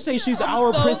sorry. Did you say she's I'm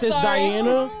our so Princess sorry.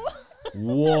 Diana?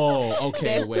 Whoa.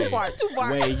 Okay. That's wait. too far. Too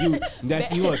far. Wait. You.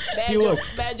 That's you. Look. Bad See. joke, Look.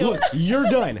 bad joke. Look. You're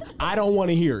done. I don't want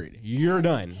to hear it. You're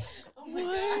done.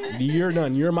 What? You're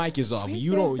done. Your mic is off.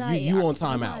 You don't. You on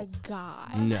timeout. Oh my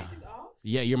God. No.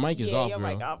 Yeah. Your mic is Yeah, off, your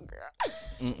girl. mic off,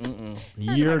 girl.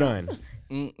 You're done.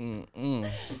 She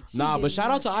Nah, did but shout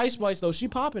not. out to Ice Spice though. She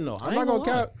popping though. I'm not gonna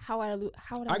count. How would I lose?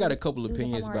 How would I got a lose- couple lose if I'm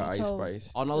opinions about already Ice chose?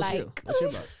 Spice. Oh no, let's hear. Like- Let's hear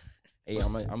about it. Hey,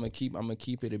 I'm gonna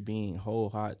keep it a bean. Whole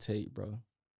hot take, bro.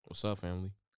 What's up,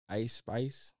 family? Ice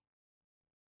Spice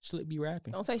should be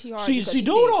rapping. Don't say she hard. She just 'cause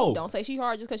do thick. though. Don't say she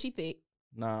hard just because she thick.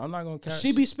 Nah, I'm not gonna count.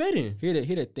 She be spitting. Here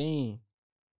the thing.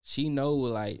 She know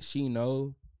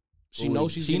She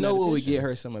what she's she getting know that what would attention. get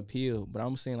her some appeal. But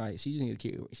I'm saying like she just need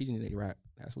to rap.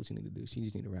 That's what she need to do. She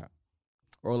just need to rap,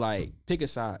 or like pick a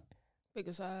side. Pick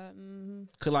a side. Mm-hmm.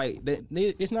 Cause like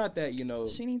it's not that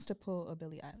She needs to pull a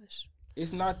Billie Eilish.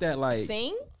 it's not that like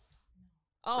Sing.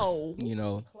 Oh.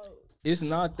 it's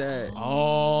not that.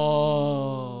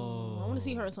 Oh. I want to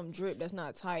see her in some drip that's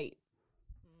not tight.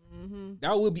 Mm-hmm.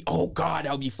 That would be that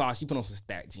would be fire. She put on some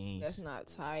stack jeans. That's not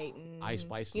tight. Mhm. Ice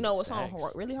Spice. You know what song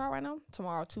Stacks. really hard right now?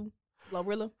 Tomorrow too.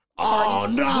 Glorilla. Oh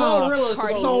no, Glorilla's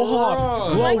Cardi. so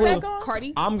hard. Is the mic Glorilla. back on?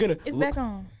 Cardi. I'm gonna. It's back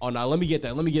on. Oh no, let me get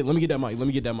that. Let me get that mic. Let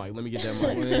me get that mic. Nah,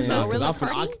 Glorilla, because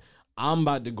Cardi? I'm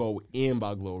about to go in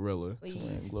by Glorilla. Please.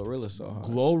 Man, Glorilla's so hard.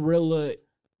 Glorilla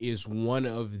is one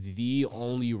of the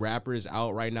only rappers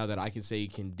out right now that I can say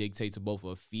can dictate to both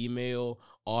a female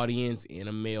audience and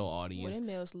a male Well, audience. them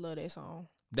males love that song.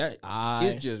 That I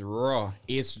it's just raw.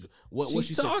 it's what She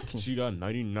she talking. said. She got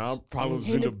 99 problems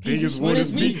And and the biggest one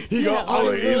is me. He Yeah, got all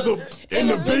of his and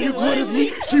the biggest one is me.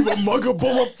 Keep a mug up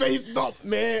on my face, no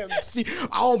man. See,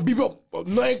 I don't be up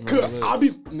nothing. Look. I be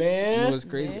You know man. what's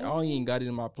crazy? Yeah. I don't even got it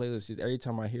in my playlist. Just every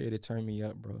time I hear it, it turn me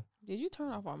up, bro. Did you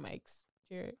turn off our mics,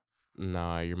 Jared?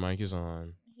 Nah, your mic is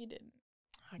on. He didn't.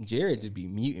 Jared just be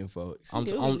muting folks.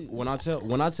 When I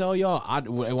tell y'all,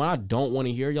 when I don't want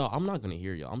to hear y'all, I'm not gonna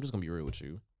hear y'all. I'm just gonna be real with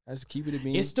you. Let's keep it a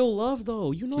bean. It's still love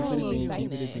though, you know. keep I it a love bean. you. Say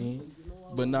Keep it a that. bean.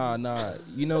 But nah.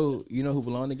 You know who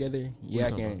belong together? you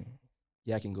talking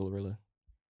Yak and Glorilla.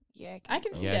 Yeah. I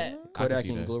can see Yeah. that. I can Kodak see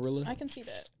and that. Glorilla. I can see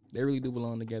that. They really do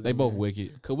belong together. They both man.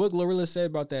 wicked. Cause what Glorilla said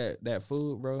about that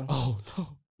food, bro. Oh no.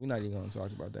 We're not even gonna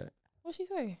talk about that. What'd she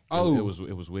say? Oh, it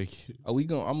was wicked.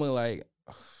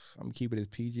 I'm gonna keep it as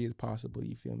PG as possible.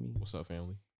 You feel me? What's up,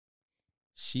 family?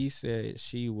 She said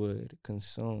she would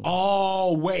consume.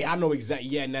 Oh wait, I know exactly.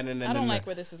 Yeah, no. I don't like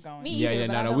where this is going. Me Yeah, either, yeah,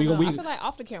 but nah, I nah, don't we know. gon- I feel like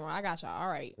off the camera, I got y'all. All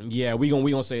right. Yeah, we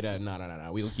gonna say that.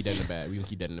 Nah. We gonna keep that in the bag. We gonna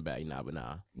keep that in the bag. Nah.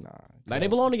 Nah, Like they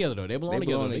belong together though. They belong They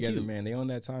together. belong They together, cute. man. They on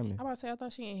that timing. I about to say I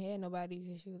thought she ain't had nobody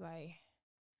because she was like,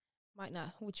 might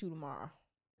not with you tomorrow.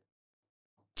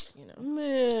 You know.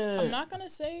 Man, I'm not gonna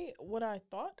say what I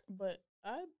thought, but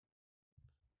I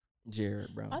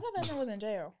Jared, bro. thought that man was in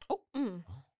jail. Oh.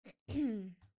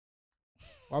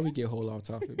 Why we get whole off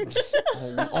topic, bro?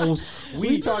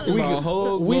 we talking about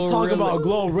whole We talking Glorilla. about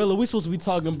Glorilla. We supposed to be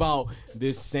talking about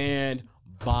this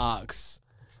Sandbox.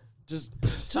 Just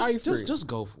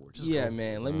go for it. Just Yeah, go for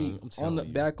man. it, Let me I'm telling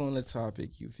you. back on the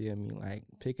topic. You feel me? Like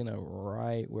picking up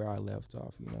right where I left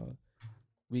off. You know,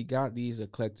 we got these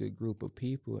eclectic group of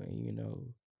people,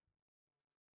 and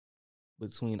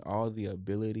between all the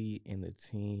ability in the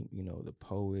team, the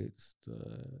poets,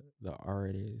 the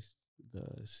artists,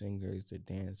 the singers, the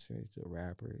dancers, the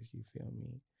rappers. You feel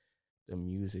me? The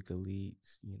music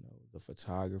elites. The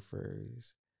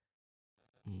photographers.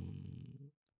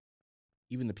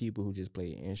 Even the people who just play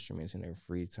instruments in their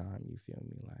free time, you feel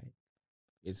me? Like,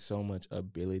 it's so much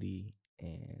ability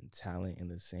and talent in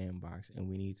the Sandbox, and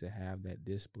we need to have that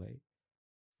display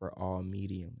for all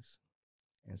mediums.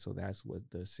 And so that's what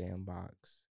the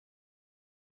Sandbox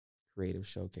Creative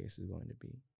Showcase is going to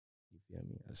be. You feel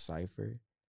me? A cipher.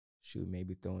 Shoot,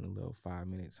 maybe throwing a little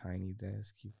 5-minute tiny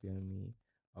desk, you feel me?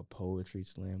 A poetry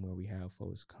slam where we have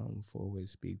folks come forward,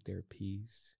 speak their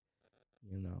piece.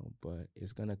 But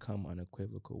it's going to come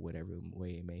unequivocal, whatever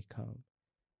way it may come,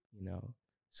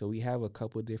 So we have a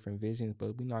couple different visions,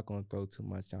 but we're not going to throw too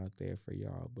much out there for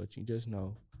y'all. But you just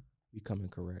know we coming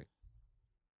correct.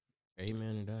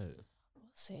 Amen to that. Well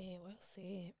said. Well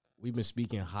said. We've been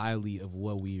speaking highly of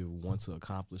what we want to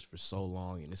accomplish for so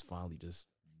long, and it's finally just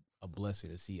a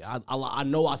blessing to see. I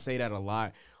know I say that a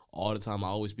lot all the time. I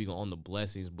always speak on the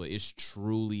blessings, but it's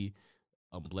truly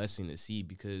a blessing to see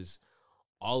because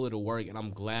all of the work, and I'm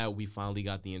glad we finally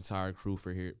got the entire crew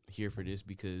for here for this,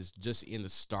 because just in the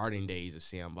starting days of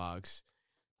Sandbox,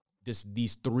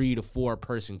 these 3 to 4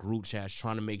 person group chats,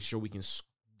 trying to make sure we can just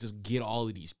get all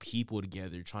of these people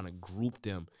together, trying to group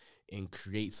them and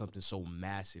create something so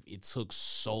massive. It took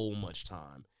so much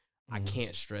time. I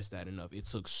can't stress that enough. It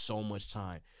took so much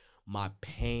time. My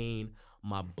pain,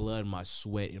 my blood, my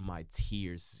sweat, and my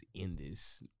tears is in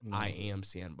this. I am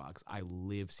Sandbox. I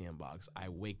live Sandbox. I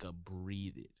wake up,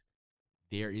 breathe it.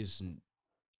 There is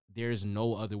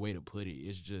no other way to put it.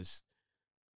 It's just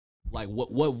like what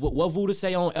Vuda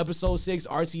say on episode 6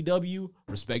 RTW.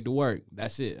 Respect the work.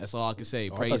 That's it. That's all I can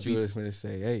say. I thought you was going to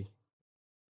say, hey,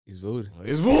 it's Vuda.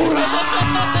 It's Vuda.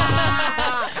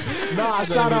 Nah,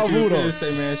 shout out Vuda.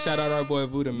 Say, man, shout out our boy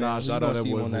Vuda, man. Nah, shout out that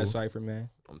boy on that Vuda. cipher, man.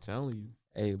 I'm telling you.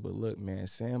 Hey, but look, man,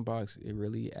 Sandbox, it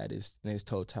really in its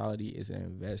totality is an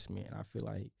investment. And I feel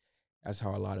like that's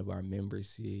how a lot of our members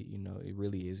see it. You know, it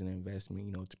really is an investment,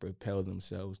 you know, to propel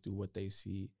themselves through what they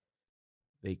see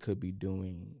they could be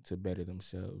doing to better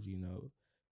themselves, you know.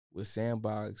 With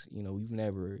Sandbox, you know, we've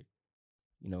never,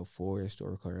 you know, forced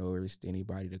or coerced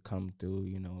anybody to come through,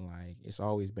 you know, like it's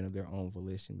always been of their own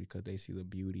volition because they see the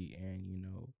beauty and, you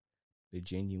know, the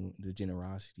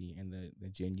generosity and the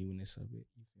genuineness of it.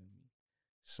 You feel me?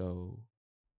 So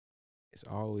it's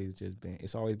always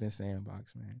been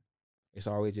Sandbox, man. It's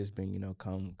always just been, you know,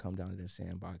 come down to the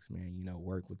Sandbox, man. You know,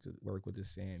 work with the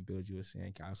sand, build you a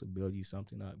sand castle, build you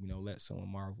something up. You know, let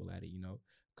someone marvel at it. You know,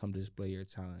 come display your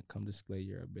talent, come display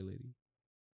your ability.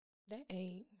 That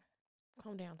ain't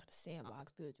come down to the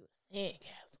Sandbox, build you a sand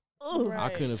castle. Right. I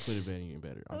couldn't have put it any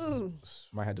better.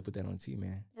 Might have to put that on T,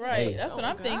 man. Right, hey. That's what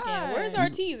I'm thinking. Where's our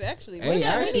T's actually? Hey,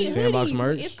 actually, Sandbox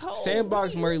merch. It's cold.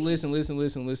 Sandbox merch.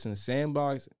 Listen.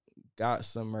 Sandbox got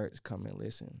some merch coming.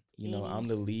 Listen, you know, I'm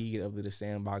the lead of the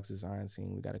Sandbox design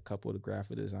team. We got a couple of the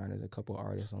graphic designers, a couple of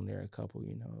artists on there, a couple,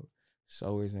 you know,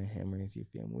 sewers and hemmers. You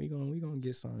feel me? We gonna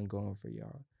get something going for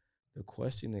y'all. The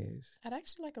question is, I'd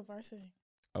actually like a varsity.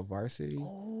 A varsity?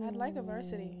 Oh, I'd like a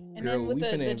varsity. And girl, then with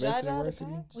the JAJA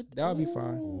varsity, that would be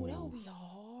fine. That would be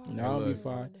hard. That would be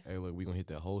fine. Hey, look, we gonna hit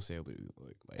that wholesale. But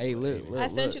hey, look, I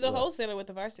sent you the wholesaler with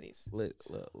the varsities. Look.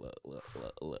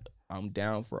 I'm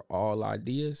down for all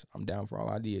ideas.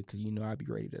 Because, you know, I'd be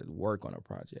ready to work on a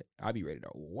project.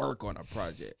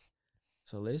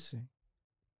 So listen,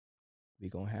 we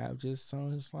gonna have just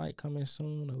songs like coming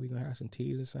soon, or we gonna have some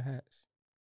tees and some hats.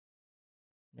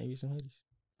 Maybe some hoodies.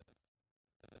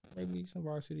 Maybe some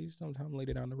varsities sometime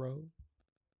later down the road.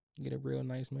 Get a real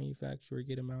nice manufacturer,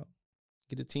 get them out.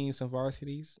 Get the teens some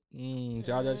varsities.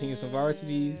 JAJA teens some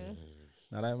varsities.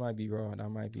 Now that might be raw. No,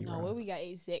 well, we got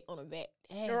Exec on the back.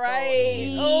 That's right.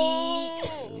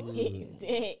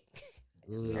 Exec.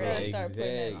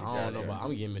 Exactly. I don't know, but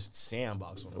I'm getting Mr.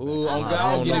 Sandbox on the back. Ooh, I'm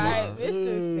God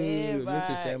getting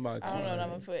Mr. Sandbox. I don't know what I'm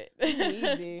gonna put.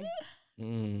 Easy.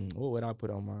 What would I put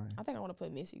on mine? I think I want to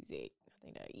put Miss Exec. I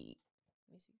think that'll eat.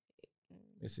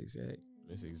 Miss Exec.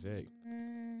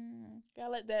 Gotta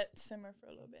let that simmer for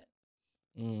a little bit.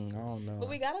 I don't know. But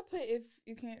we gotta put, if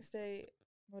you can't stay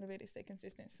motivated, stay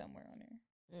consistent somewhere on there.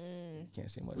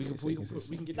 Can't stay motivated. We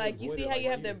can get like, you see how you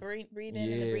have the breathe in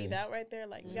and the breathe out right there?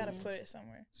 Like, you gotta put it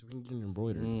somewhere. So we can get it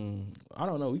embroidered. I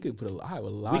don't know. We could put I have a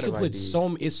lot. We could put ideas.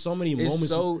 it's so many moments.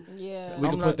 So yeah. We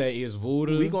can put that is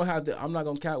voodoo. We gonna have to. I'm not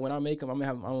gonna count when I make them. I'm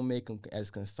gonna make them as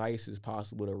concise as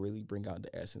possible to really bring out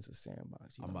the essence of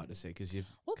Sandbox. I'm about to say because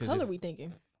what color we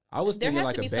thinking? I was there thinking has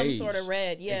like to be a beige. some sort of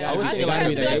red. Yeah, I was thinking there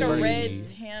has to be like a beige. red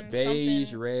tan beige,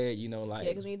 something. red. You know, like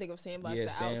because when you think of Sandbox, the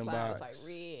outside is like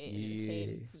red. And the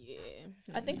sand is,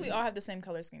 I think we all have the same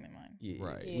color scheme in mind. Yeah,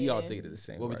 right. We all think of the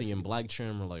same. What we thinking? Black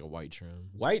trim or like a white trim?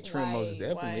 White trim, most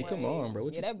definitely. Come on, bro.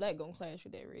 That black gonna clash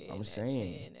with that red. I'm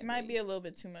saying it might be a little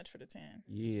bit too much for the tan.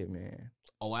 Yeah, man.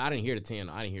 Oh, I didn't hear the tan.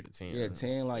 Yeah,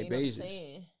 tan like beige.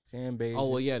 Tan beige. Oh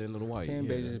well, yeah, then the white. Tan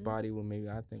beige's body will maybe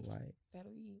I think like.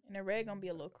 That'll be. And the red gonna be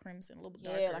a little crimson, a little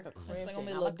darker. Yeah, like a crimson. It's gonna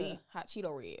be a little deep. Hot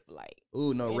Cheeto red, like.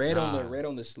 Ooh, no, red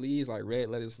on the sleeves, like red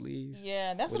leather sleeves.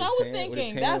 Yeah, that's what I was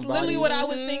thinking. That's literally what I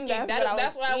was thinking.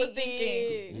 That's what I was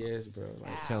thinking. Yes, bro.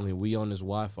 Like, I'm telling you, we on this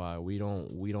Wi-Fi. We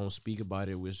don't speak about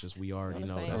it. It's just we already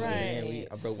know. That's right.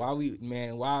 Bro,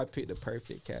 why I picked the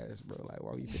perfect cast, bro? Like,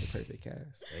 why we pick the perfect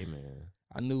cast? Hey, man.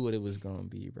 I knew what it was gonna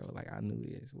be, bro. Like, I knew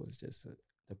it was just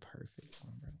the perfect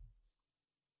one, bro.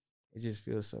 It just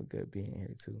feels so good being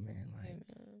here too, man. Like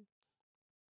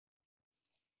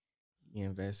the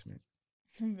investment.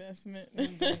 Investment.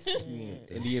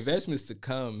 And the investments to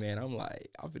come, man. I'm like,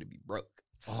 I'm gonna be broke.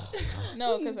 Oh,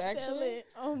 No, because actually,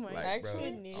 oh my Like, bro,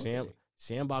 actually,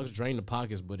 Sandbox drained the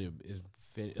pockets, but it is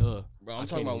fit. Bro, I'm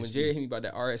talking about when Jared hit me about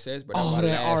that RSS, but Oh, that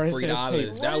that last RSS $3.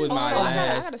 page. That was my I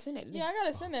last. gotta send that. yeah, I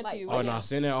gotta send that to you. Oh right no, now.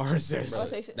 send that RSS. Bro,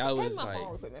 Say, that pay was my like phone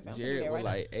real quick, man. I'm Jared doing that was right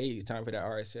now. like, "Hey, time for that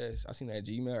RSS." I seen that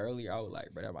Gmail earlier. I was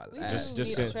like, "Bro, that my We last." Just need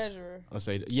send- a treasurer. I'll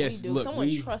say yes. We do. Look, Someone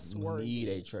we trustworthy. need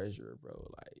a treasurer, bro.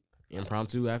 Like,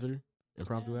 impromptu after.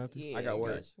 Impromptu after. Yeah, I got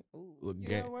work. Ooh. Look, You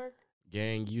gang, gotta work.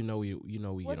 gang, you know we What get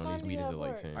on these time do you meetings have at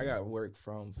like work? 10. I got work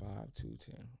from 5 to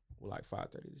 10. Well, like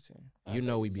 5:30 to 10. You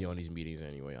know we be on these meetings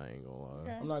anyway. I ain't gonna lie.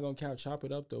 Okay. I'm not gonna chop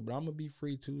it up though, but I'm gonna be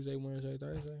free Tuesday, Wednesday,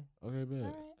 Thursday. Okay, bet. All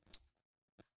right.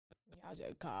 Y'all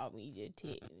just called me, just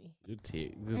text me. You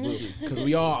tick, because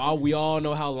we all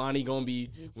know how Lonnie gonna be.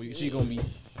 She gonna be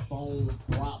phone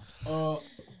propped up.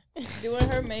 Doing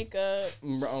her makeup.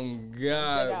 Bro, oh Check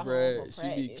God, out bro, home for she be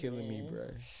practice, killing me, man. bro.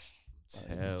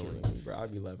 Telling Me, bro. I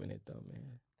be loving it though,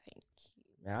 man. Thank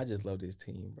you. Man, I just love this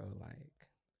team, bro. Like,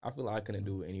 I feel like I couldn't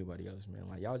do it with anybody else, man.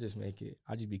 Like, y'all just make it.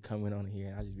 I just be coming on here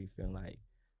and I just be feeling like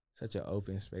such an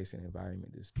open space and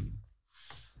environment to speak.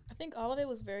 I think all of it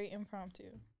was very impromptu.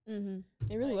 Mm-hmm.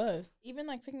 It really Like, was. Even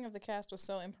like picking up the cast was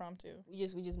so impromptu. We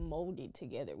just molded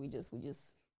together. We just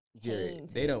Jared, came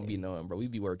they don't together. be knowing, bro. We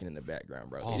be working in the background,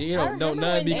 bro. Oh. They I don't remember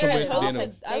none when be Jared coincidental.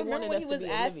 hosted- I They remember wanted when us he to was be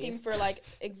asking oblivious. for like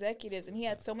executives, and he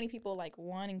had so many people like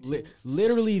wanting to.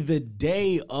 Literally the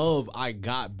day of I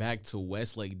got back to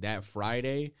Westlake that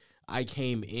Friday, I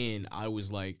came in. I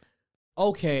was like,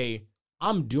 okay,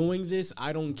 I'm doing this.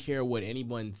 I don't care what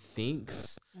anyone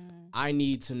thinks. I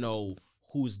need to know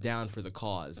who's down for the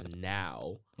cause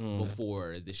now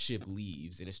before the ship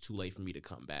leaves and it's too late for me to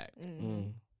come back.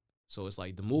 So it's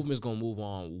like the movement's gonna move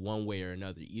on one way or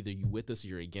another. Either you with us or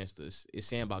you're against us. It's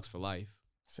Sandbox for life.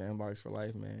 Sandbox for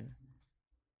life, man.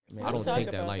 Man, I don't Let's take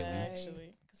talk that about lightly.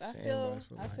 actually, because Sandbox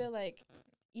for I life. feel like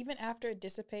even after it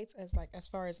dissipates, as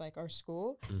far as like our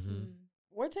school, Mm-hmm.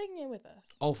 we're taking it with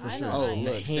us. Oh, for I sure. know Oh, I am.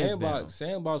 look, Hands down.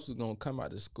 Sandbox was gonna come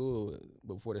out to school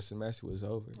before the semester was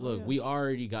over. Look, Yeah. we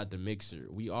already got the mixer.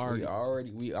 We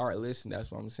already. We are. Listen,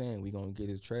 that's what I'm saying. We gonna get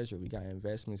his treasure. We got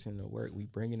investments in the work. We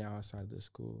bringing it outside of the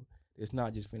school. It's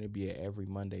not just gonna be an every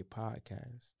Monday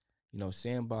podcast. You know,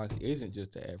 Sandbox isn't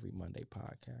just an every Monday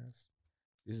podcast.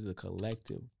 This is a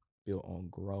collective built on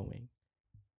growing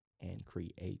and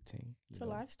creating. It's a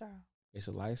lifestyle. It's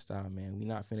a lifestyle, man. We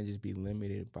not finna just be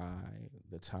limited by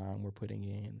the time we're putting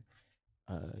in,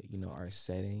 our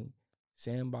setting.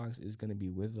 Sandbox is gonna be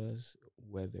with us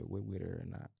whether we're with it or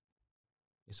not.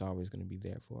 It's always gonna be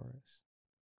there for us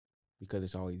because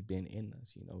it's always been in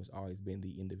us. You know, it's always been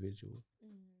the individual.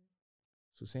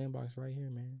 So Sandbox right here,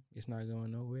 man. It's not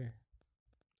going nowhere.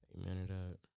 Amen to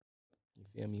that. You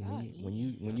feel me? God,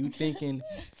 When you thinking,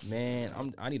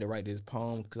 man, I need to write this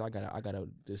poem because I gotta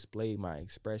display my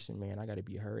expression, man. I gotta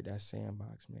be heard. That's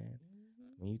Sandbox, man.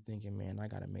 When you thinking, man, I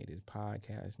gotta make this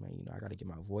podcast, man. You know, I gotta get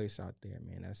my voice out there,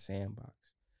 man. That's Sandbox.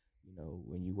 You know,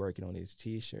 when you working on this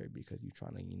T-shirt because you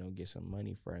trying to, get some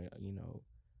money for,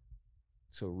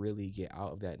 to really get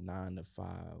out of that 9 to 5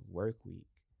 work week.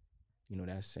 You know,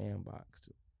 that's Sandbox.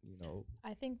 You know,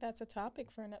 I think that's a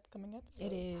topic for an upcoming episode.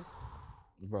 It is.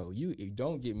 bro, you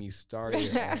don't get me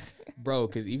started, bro.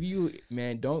 Because if you,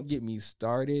 man, don't get me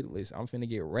started. Listen, I'm finna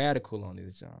get radical on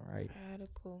this, John. Right?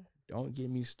 Radical. Don't get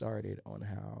me started on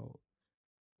how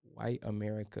white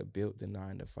America built the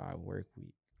 9 to 5 work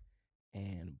week,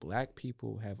 and black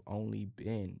people have only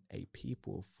been a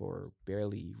people for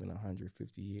barely even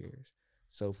 150 years.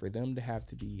 So for them to have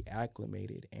to be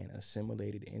acclimated and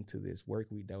assimilated into this work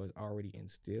week that was already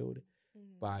instilled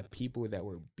by people that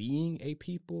were being a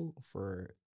people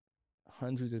for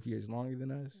hundreds of years longer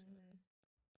than us,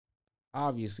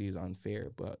 obviously is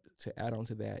unfair. But to add on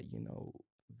to that,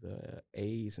 the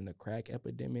AIDS and the crack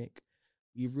epidemic,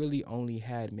 we've really only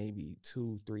had maybe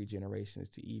 2-3 generations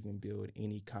to even build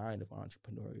any kind of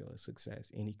entrepreneurial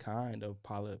success, any kind of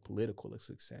political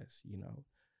success,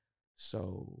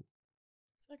 So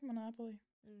It's like Monopoly.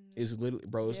 it's literally,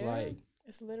 bro, it's Yeah. like,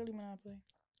 It's literally Monopoly.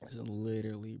 it's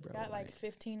literally, bro. Got like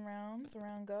 15 rounds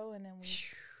around go, and then we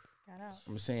got out.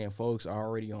 I'm saying folks are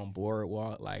already on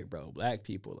boardwalk, like, bro, black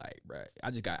people, like, bro,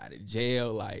 I just got out of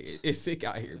jail, like, it's sick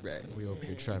out here, bro. We over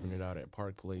here trapping it out at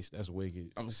Park Place. That's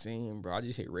wicked. I'm saying, bro, I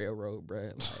just hit railroad, bro,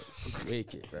 like, it's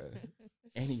wicked, bro.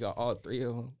 And he got all 3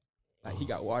 of them. Like, he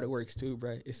got waterworks too,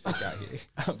 bro. It's sick out here.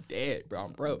 I'm dead, bro.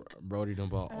 I'm broke. Brody done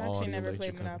bought I all actually the never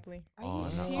electric played Monopoly. Are you no.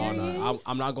 serious?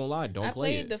 I'm not gonna lie. Don't I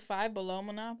play played it. the Five Below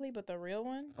Monopoly, but the real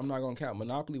one. I'm not gonna count.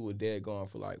 Monopoly was dead going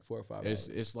for like 4 or 5 hours.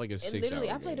 It's like a And 6 literally,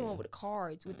 hour I played the game. one with the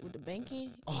cards, with the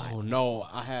banking. Oh no,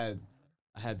 I had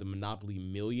I had the Monopoly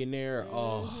Millionaire.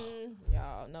 Oh,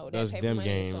 y'all know that those paper them money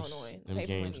games. is so annoying. Them Paper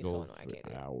games money is go so annoying. I for can't do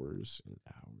it. hours and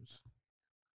hours.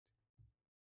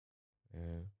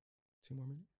 Yeah, 2 more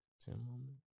minutes. 10 more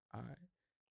minutes. All right.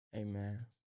 Hey, man.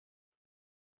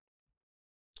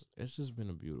 It's just been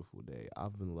a beautiful day.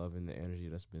 I've been loving the energy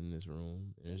that's been in this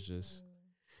room. It's just,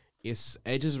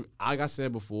 like I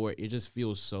said before, it just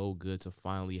feels so good to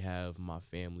finally have my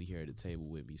family here at the table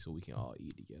with me so we can all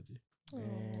eat together.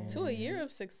 Man. To a year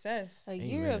of success. A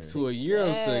year of success. To a year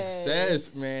of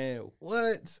success, man.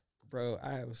 What? Bro,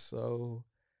 I have so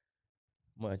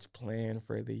much planned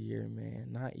for the year, man.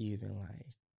 Not even like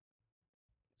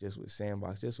just with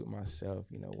Sandbox, just with myself,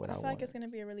 you know, what I feel want. like it's going to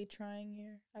be a really trying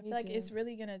year. I Me feel like too. it's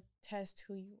really going to test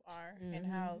who you are and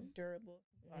how durable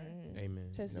you are.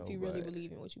 Amen. Test if you really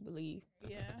believe in what you believe.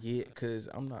 Yeah. Yeah, because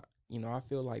I'm not, you know, I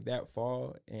feel like that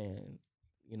fall and,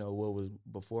 you know, what was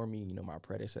before me, you know, my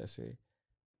predecessor,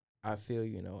 I feel,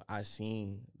 you know, I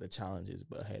seen the challenges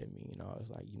ahead of me, you know, I was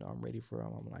like, you know, I'm ready for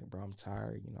them. I'm like, bro, I'm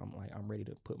tired, you know, I'm like, I'm ready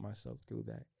to put myself through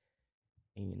that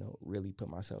and, you know, really put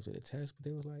myself to the test. But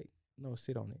they was like, no,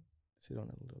 sit on it a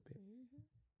little bit.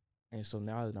 And so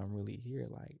now that I'm really here,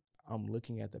 like, I'm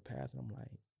looking at the path and I'm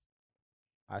like,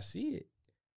 I see it.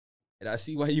 And I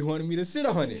see why you wanted me to sit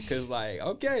on it. Because, like,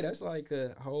 okay, that's like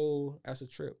that's a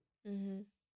trip. And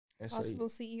Possible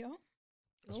CEO?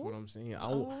 That's what I'm saying.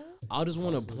 I just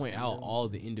want to point out all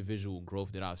the individual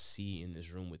growth that I see in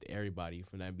this room with everybody,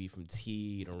 from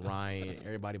T to Ryan,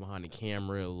 everybody behind the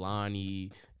camera,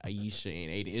 Lonnie, Aisha, and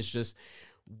Aden. It's just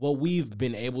what we've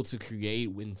been able to create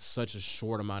in such a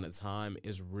short amount of time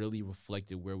is really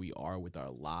reflected where we are with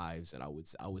our lives. And I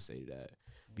would say that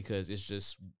because it's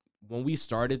just, when we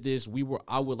started this,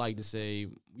 I would like to say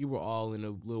we were all in a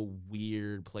little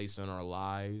weird place in our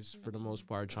lives for the most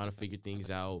part, trying to figure things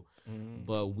out.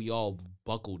 But we all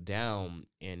buckled down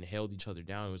and held each other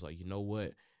down. It was like, you know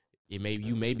what? You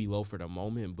may be low for the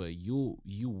moment, but you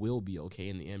will be okay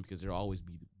in the end, because there'll always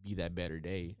be that better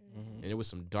day. And there was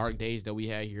some dark days that we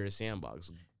had here at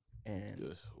Sandbox.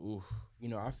 And you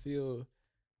know,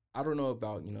 I don't know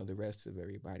about, you know, the rest of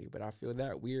everybody, but I feel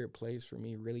that weird place for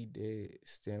me really did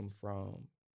stem from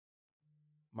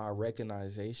my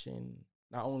recognition,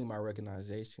 not only my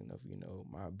recognition of, you know,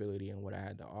 my ability and what I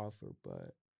had to offer,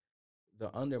 but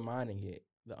the undermining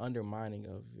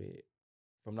of it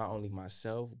from not only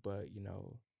myself, but, you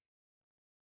know,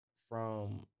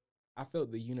 from, I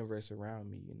felt the universe around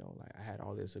me, you know, like I had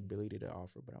all this ability to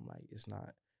offer, but I'm like, it's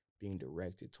not being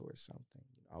directed towards something.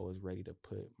 I was ready to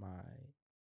put my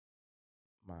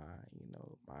you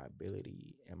know, my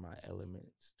ability and my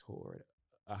elements toward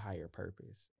a higher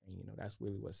purpose. And, you know, that's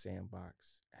really what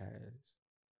Sandbox has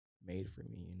made for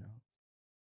me, you know.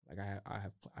 Like I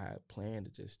have planned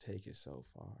to just take it so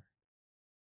far.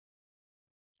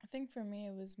 I think for me,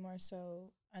 it was more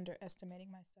so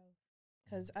underestimating myself.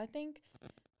 Because I think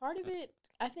part of it,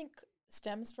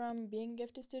 stems from being a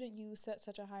gifted student. You set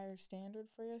such a higher standard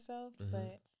for yourself.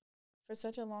 But for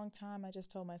such a long time, I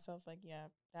just told myself, like, yeah,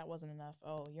 that wasn't enough.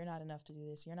 Oh, you're not enough to do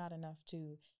this. You're not enough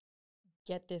to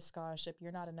get this scholarship.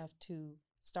 You're not enough to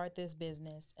start this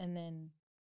business. And then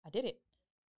I did it.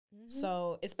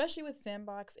 So especially with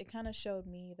Sandbox, it kind of showed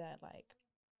me that, like,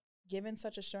 given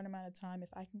such a short amount of time, if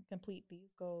I can complete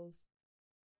these goals,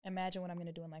 imagine what I'm going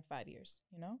to do in like 5 years,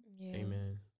 you know? Yeah.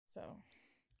 Amen. So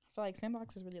I feel like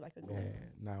Sandbox is really like a goal. Man,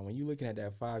 now when you looking at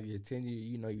that 5 year, 10 year,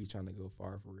 you know you're trying to go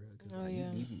far for real. Cause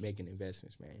you making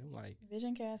investments, man. I'm like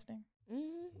vision casting.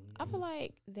 I feel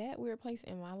like that weird place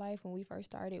in my life when we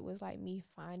first started was like me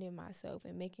finding myself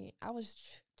and I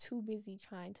was too busy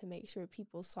trying to make sure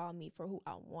people saw me for who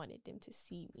I wanted them to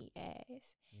see me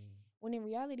as. When in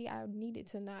reality, I needed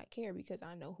to not care, because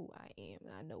I know who I am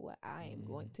and I know what I am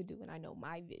going to do and I know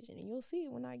my vision. And you'll see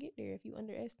it when I get there. If you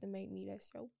underestimate me, that's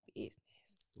your business.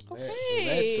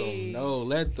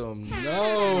 Let them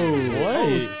know.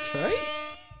 What?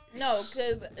 No,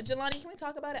 because Jalahni, can we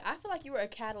talk about it? I feel like you were a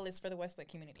catalyst for the Westlake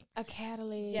community. A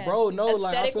catalyst. Yes. Bro, no,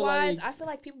 like I feel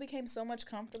like people became so much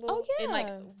comfortable. Oh, yeah. And like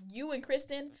you and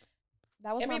Kristen,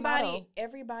 that was my motto.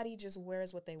 Everybody just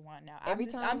wears what they want now.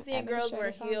 I'm seeing girls wear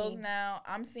heels now.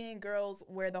 I'm seeing girls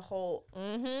wear the whole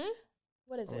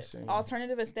what is it?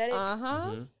 Alternative aesthetic.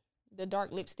 The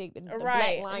dark lipstick, the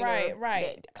right, black liner.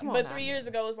 Right. Come on. But 3 years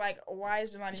ago, it was like, why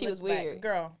is Jalahni? She was weird,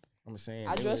 girl. I'm saying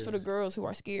I dress for the girls who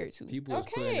are scared too. People was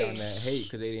putting down that hate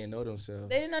because they didn't know themselves.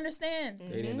 They didn't understand.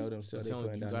 They didn't know themselves. They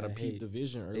putting down that hate. The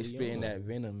vision early. They spitting that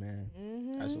venom,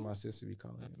 man. That's what my sister be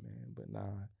calling it, man. But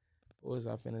nah, what was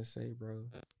I finna say, bro?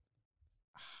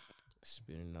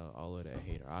 Spitting out all of that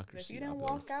haterocracy. If you didn't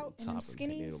walk out in them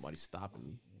skinnies, ain't nobody stopping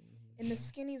me. In the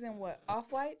skinnies and what?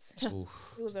 Off-whites?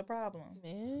 Oof. It was a problem.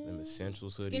 Man. Them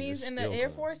essentials hoodies. Skinnies in the still Air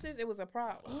going. Forces, it was a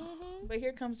problem. But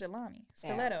here comes Jalahni.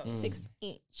 Stilettos.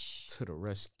 6-inch To the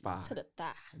rescue. to the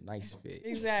thigh. Nice fit.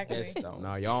 Exactly. Yes, though.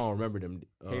 Nah, y'all don't remember them,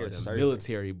 Hair them surfing.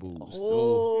 military boots.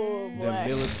 Oh, Mm.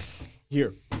 boy. Them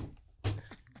here.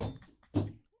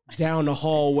 Down the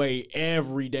hallway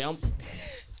every day.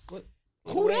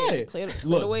 Who that? Clear the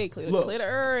Look, way. Clear look. the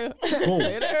area. Boom.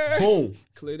 Clear the area. Boom.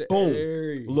 Clear the Boom.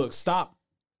 area. Look, stop.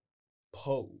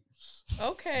 Pose.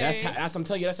 Okay. That's I'm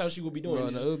telling you, that's how she would be doing. Bro,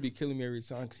 it. no, it would be killing me every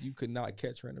time because you could not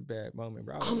catch her in a bad moment,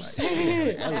 bro. I was I'm like,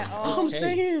 saying. At all. I'm Okay.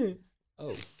 saying.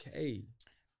 Okay.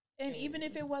 And even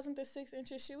if it wasn't the 6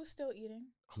 inches, she was still eating.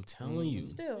 I'm telling you.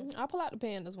 Still. I pull out the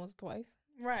pandas once or twice.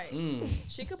 Right. Mm.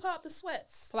 She could pop the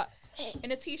sweats Pull out the sweats.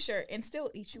 in a t-shirt and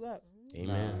still eat you up.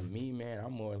 Amen. Nah, me, man,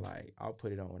 I'm more like, I'll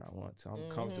put it on when I want to.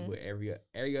 I'm comfortable every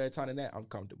other time than that, I'm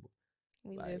comfortable.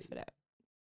 We Like, live for that.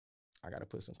 I got to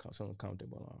put something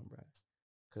comfortable on, bro.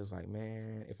 Because, like,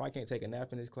 man, if I can't take a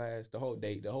nap in this class, the whole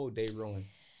day ruined.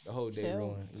 The whole day Feel.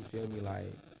 ruined. You feel me? Like,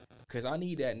 because I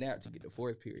need that nap to get the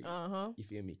fourth period. You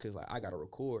feel me? Because, like, I got to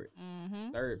record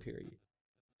third period.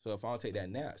 So if I don't take that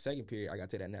nap, second period, I got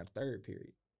to take that nap third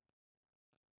period.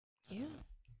 Yeah.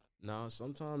 No,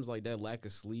 sometimes like that lack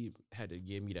of sleep had to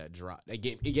give me that drive. It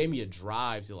gave me a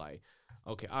drive to like,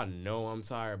 okay, I know I'm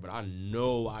tired, but I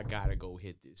know I gotta go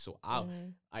hit this. So I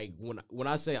like when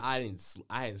I say I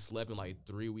hadn't slept in like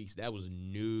 3 weeks, that was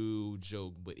no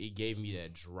joke. But it gave me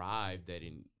that drive that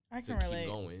I to can relate.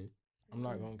 keep going. I'm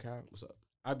not going to cap. What's up?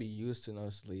 I be used to no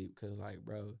sleep because, like,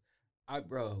 bro,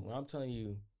 when I'm telling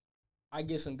you, I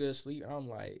get some good sleep, I'm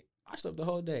like, I slept the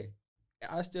whole day.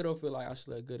 I still don't feel like I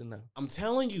slept good enough. I'm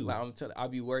telling you. Like, I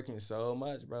be working so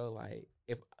much, bro. Like,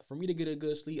 if for me to get a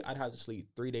good sleep, I'd have to sleep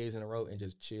 3 days in a row and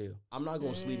just chill. I'm not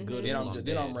gonna sleep good Then until I'm I'm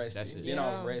then I'm dead. rested. That's it. Then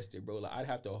Yeah. I'm rested, bro. Like, I'd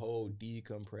have to whole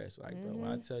decompress. Like, bro,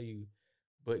 when I tell you,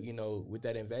 but you know, with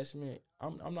that investment,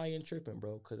 I'm not even tripping,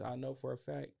 bro, because I know for a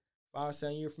fact 5,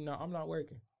 7 years from now, I'm not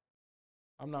working.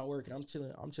 I'm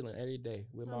chilling. I'm chilling every day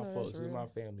with I my know folks, that's with my real.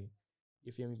 family.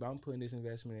 You feel me? But I'm putting this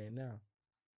investment in now,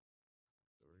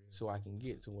 so I can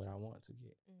get to what I want to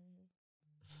get.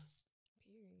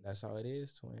 That's how it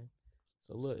is, twin.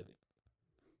 So look,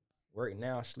 work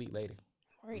now, sleep later.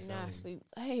 Right I'm now, telling you. sleep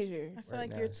later. I feel Right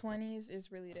like your now. 20s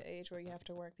is really the age where you have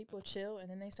to work. People chill and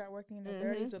then they start working in their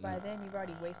 30s, but by then you've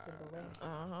already wasted it away.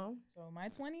 So my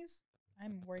 20s,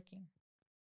 I'm working.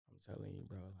 I'm telling you,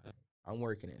 bro. Like, I'm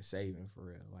working and saving for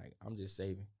real. Like, I'm just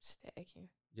saving, Stacking.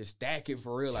 just stacking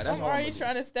for real. Like, that's I'm all already I'm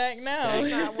trying to stack now.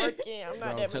 It's not working. I'm Bro, not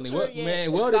I'm that telling you mature what, yet.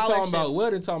 man. We're talking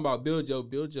Scholarships. about build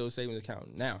your savings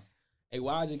account now. Hey,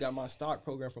 why I just got my stock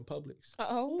program from Publix.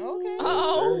 Okay.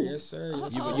 Yes, sir.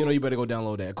 Yes, sir. You know you better go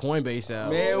download that Coinbase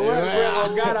app. Man, what?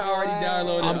 I gotta already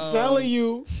download it. I'm telling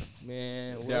you,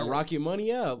 man. that what? Rocket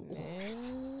Money app.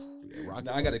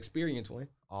 Nah, I got experience, one.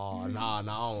 Oh nah.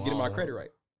 Getting my credit right.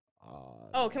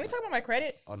 Oh, can we talk about my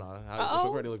credit? Oh no, what's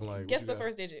your credit looking like? Guess What the you got?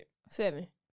 first digit. 7.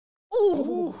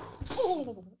 Ooh.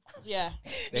 Yeah.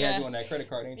 They yeah. had you on that credit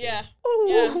card, ain't they? Yeah.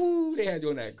 Yeah. Ooh, they had you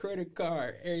on that credit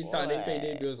card every time they paid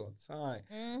their bills on time.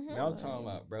 Mhm. Man, I'm talking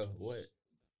about, bro, what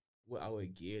I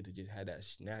would give to just have that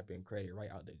snapping credit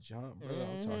right out the jump, bro.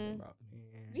 I'm talking about,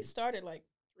 man. We started like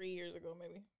 3 years ago,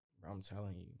 maybe. Bro, I'm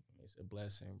telling you, it's a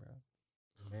blessing,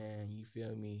 bro. Man, you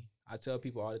feel me? I tell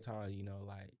people all the time, you know,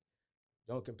 like,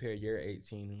 don't compare your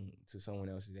 18 to someone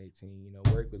else's 18. You know,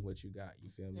 work with what you got. You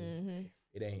feel me?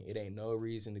 It ain't no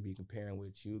reason to be comparing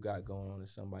what you got going on to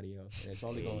somebody else, and it's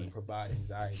only going to provide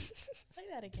anxiety. Say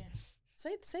that again.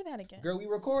 Say that again. Girl, we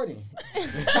recording.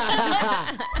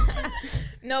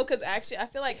 No, because actually, I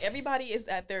feel like everybody is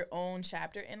at their own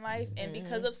chapter in life, and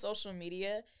because of social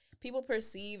media, people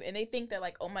perceive and they think that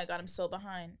like, oh my God, I'm so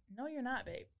behind. No, you're not,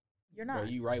 babe. You're not. Bro,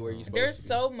 you right where you supposed There's to be.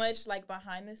 so much like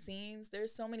behind the scenes.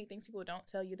 There's so many things people don't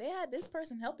tell you. They had this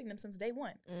person helping them since day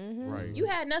one. Right. You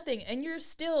had nothing, and you're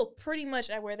still pretty much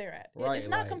at where they're at. Right, It's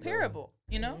not like, comparable,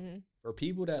 you know? For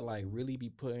people that like really be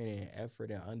putting in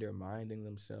effort and undermining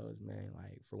themselves, man,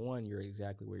 like for one, you're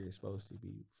exactly where you're supposed to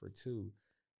be. For two,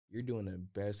 you're doing the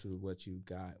best with what you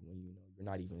got when you know you're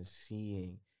not even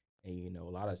seeing. And, you know, a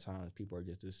lot of times people are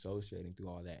just associating through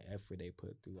all that effort they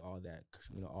put through, all that,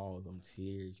 you know, all of them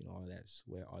tears, you know, all that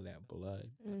sweat, all that blood.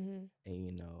 And,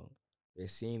 you know, they're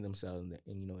seeing themselves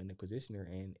in the position they're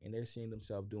in, and they're seeing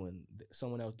themselves doing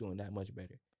someone else doing that much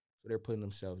better. So they're putting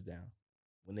themselves down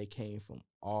when they came from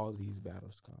all these battle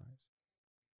scars.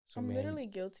 So, I'm man, literally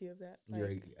guilty of that.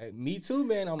 Like, me too,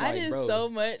 man. I'm I like, did bro, so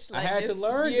much. Like, I had to this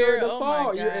learn year, during the oh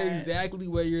fall. my You're God. exactly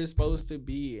where you're supposed to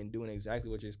be and doing exactly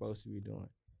what you're supposed to be doing.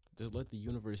 Just let the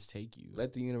universe take you.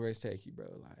 Let the universe take you, bro.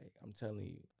 Like, I'm telling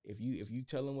you, if you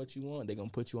tell them what you want, they're gonna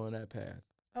put you on that path.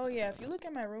 Oh yeah, if you look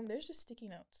at my room, there's just sticky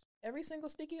notes. Every single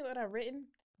sticky note that I've written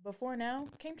before now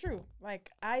came true. Like,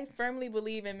 I firmly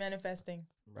believe in manifesting.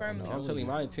 Bro, Firmly. no, I'm telling you,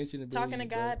 my intention to Talking to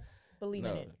God, believe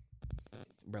in no, it.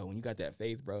 bro. When you got that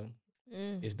faith, bro,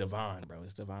 it's divine, bro.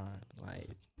 It's divine. Like,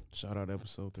 Shout out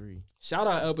episode 3. shout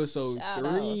out episode Shout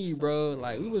 3, out. bro.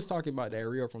 Like, we was talking about that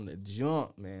real from the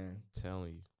jump, man.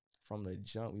 Telling you. From the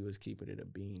jump, we was keeping it a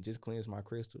bean. Just cleanse my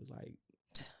crystals, like,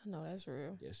 No, that's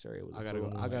real. yes, sir. It was. I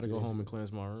gotta go home and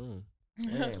cleanse my room.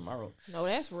 Man, my room. No,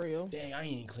 that's real. Dang, I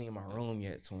ain't even clean my room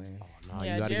yet, twin. Oh, nah,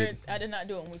 Yeah, you gotta Jared, I did not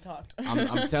do it when we talked.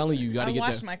 I'm telling you, you gotta I get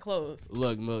washed that. my clothes.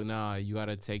 Look, nah, you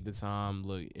gotta take the time.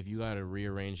 Look, if you gotta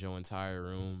rearrange your entire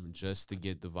room just to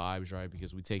get the vibes right,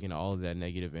 because we taking all of that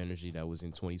negative energy that was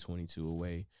in 2022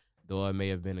 away. Though it may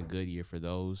have been a good year for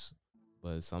those,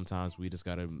 but sometimes we just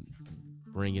gotta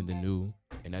bring in the new,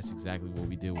 and that's exactly what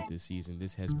we did with this season.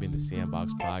 This has been the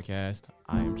Sandbox Podcast.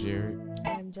 I am Jared.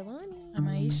 I'm Jalahni. I'm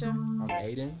Aisha. I'm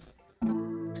Aden.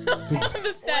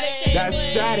 The static came That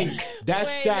in. static, that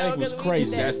Wait, static no, was 'cause we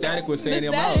crazy. did That static was saying The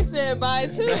them static out. said bye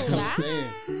too. Static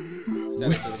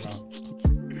said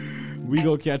them out. We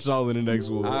gonna catch y'all in the next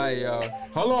one. All right, y'all.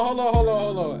 Hold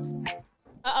on.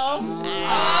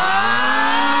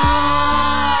 Uh-oh.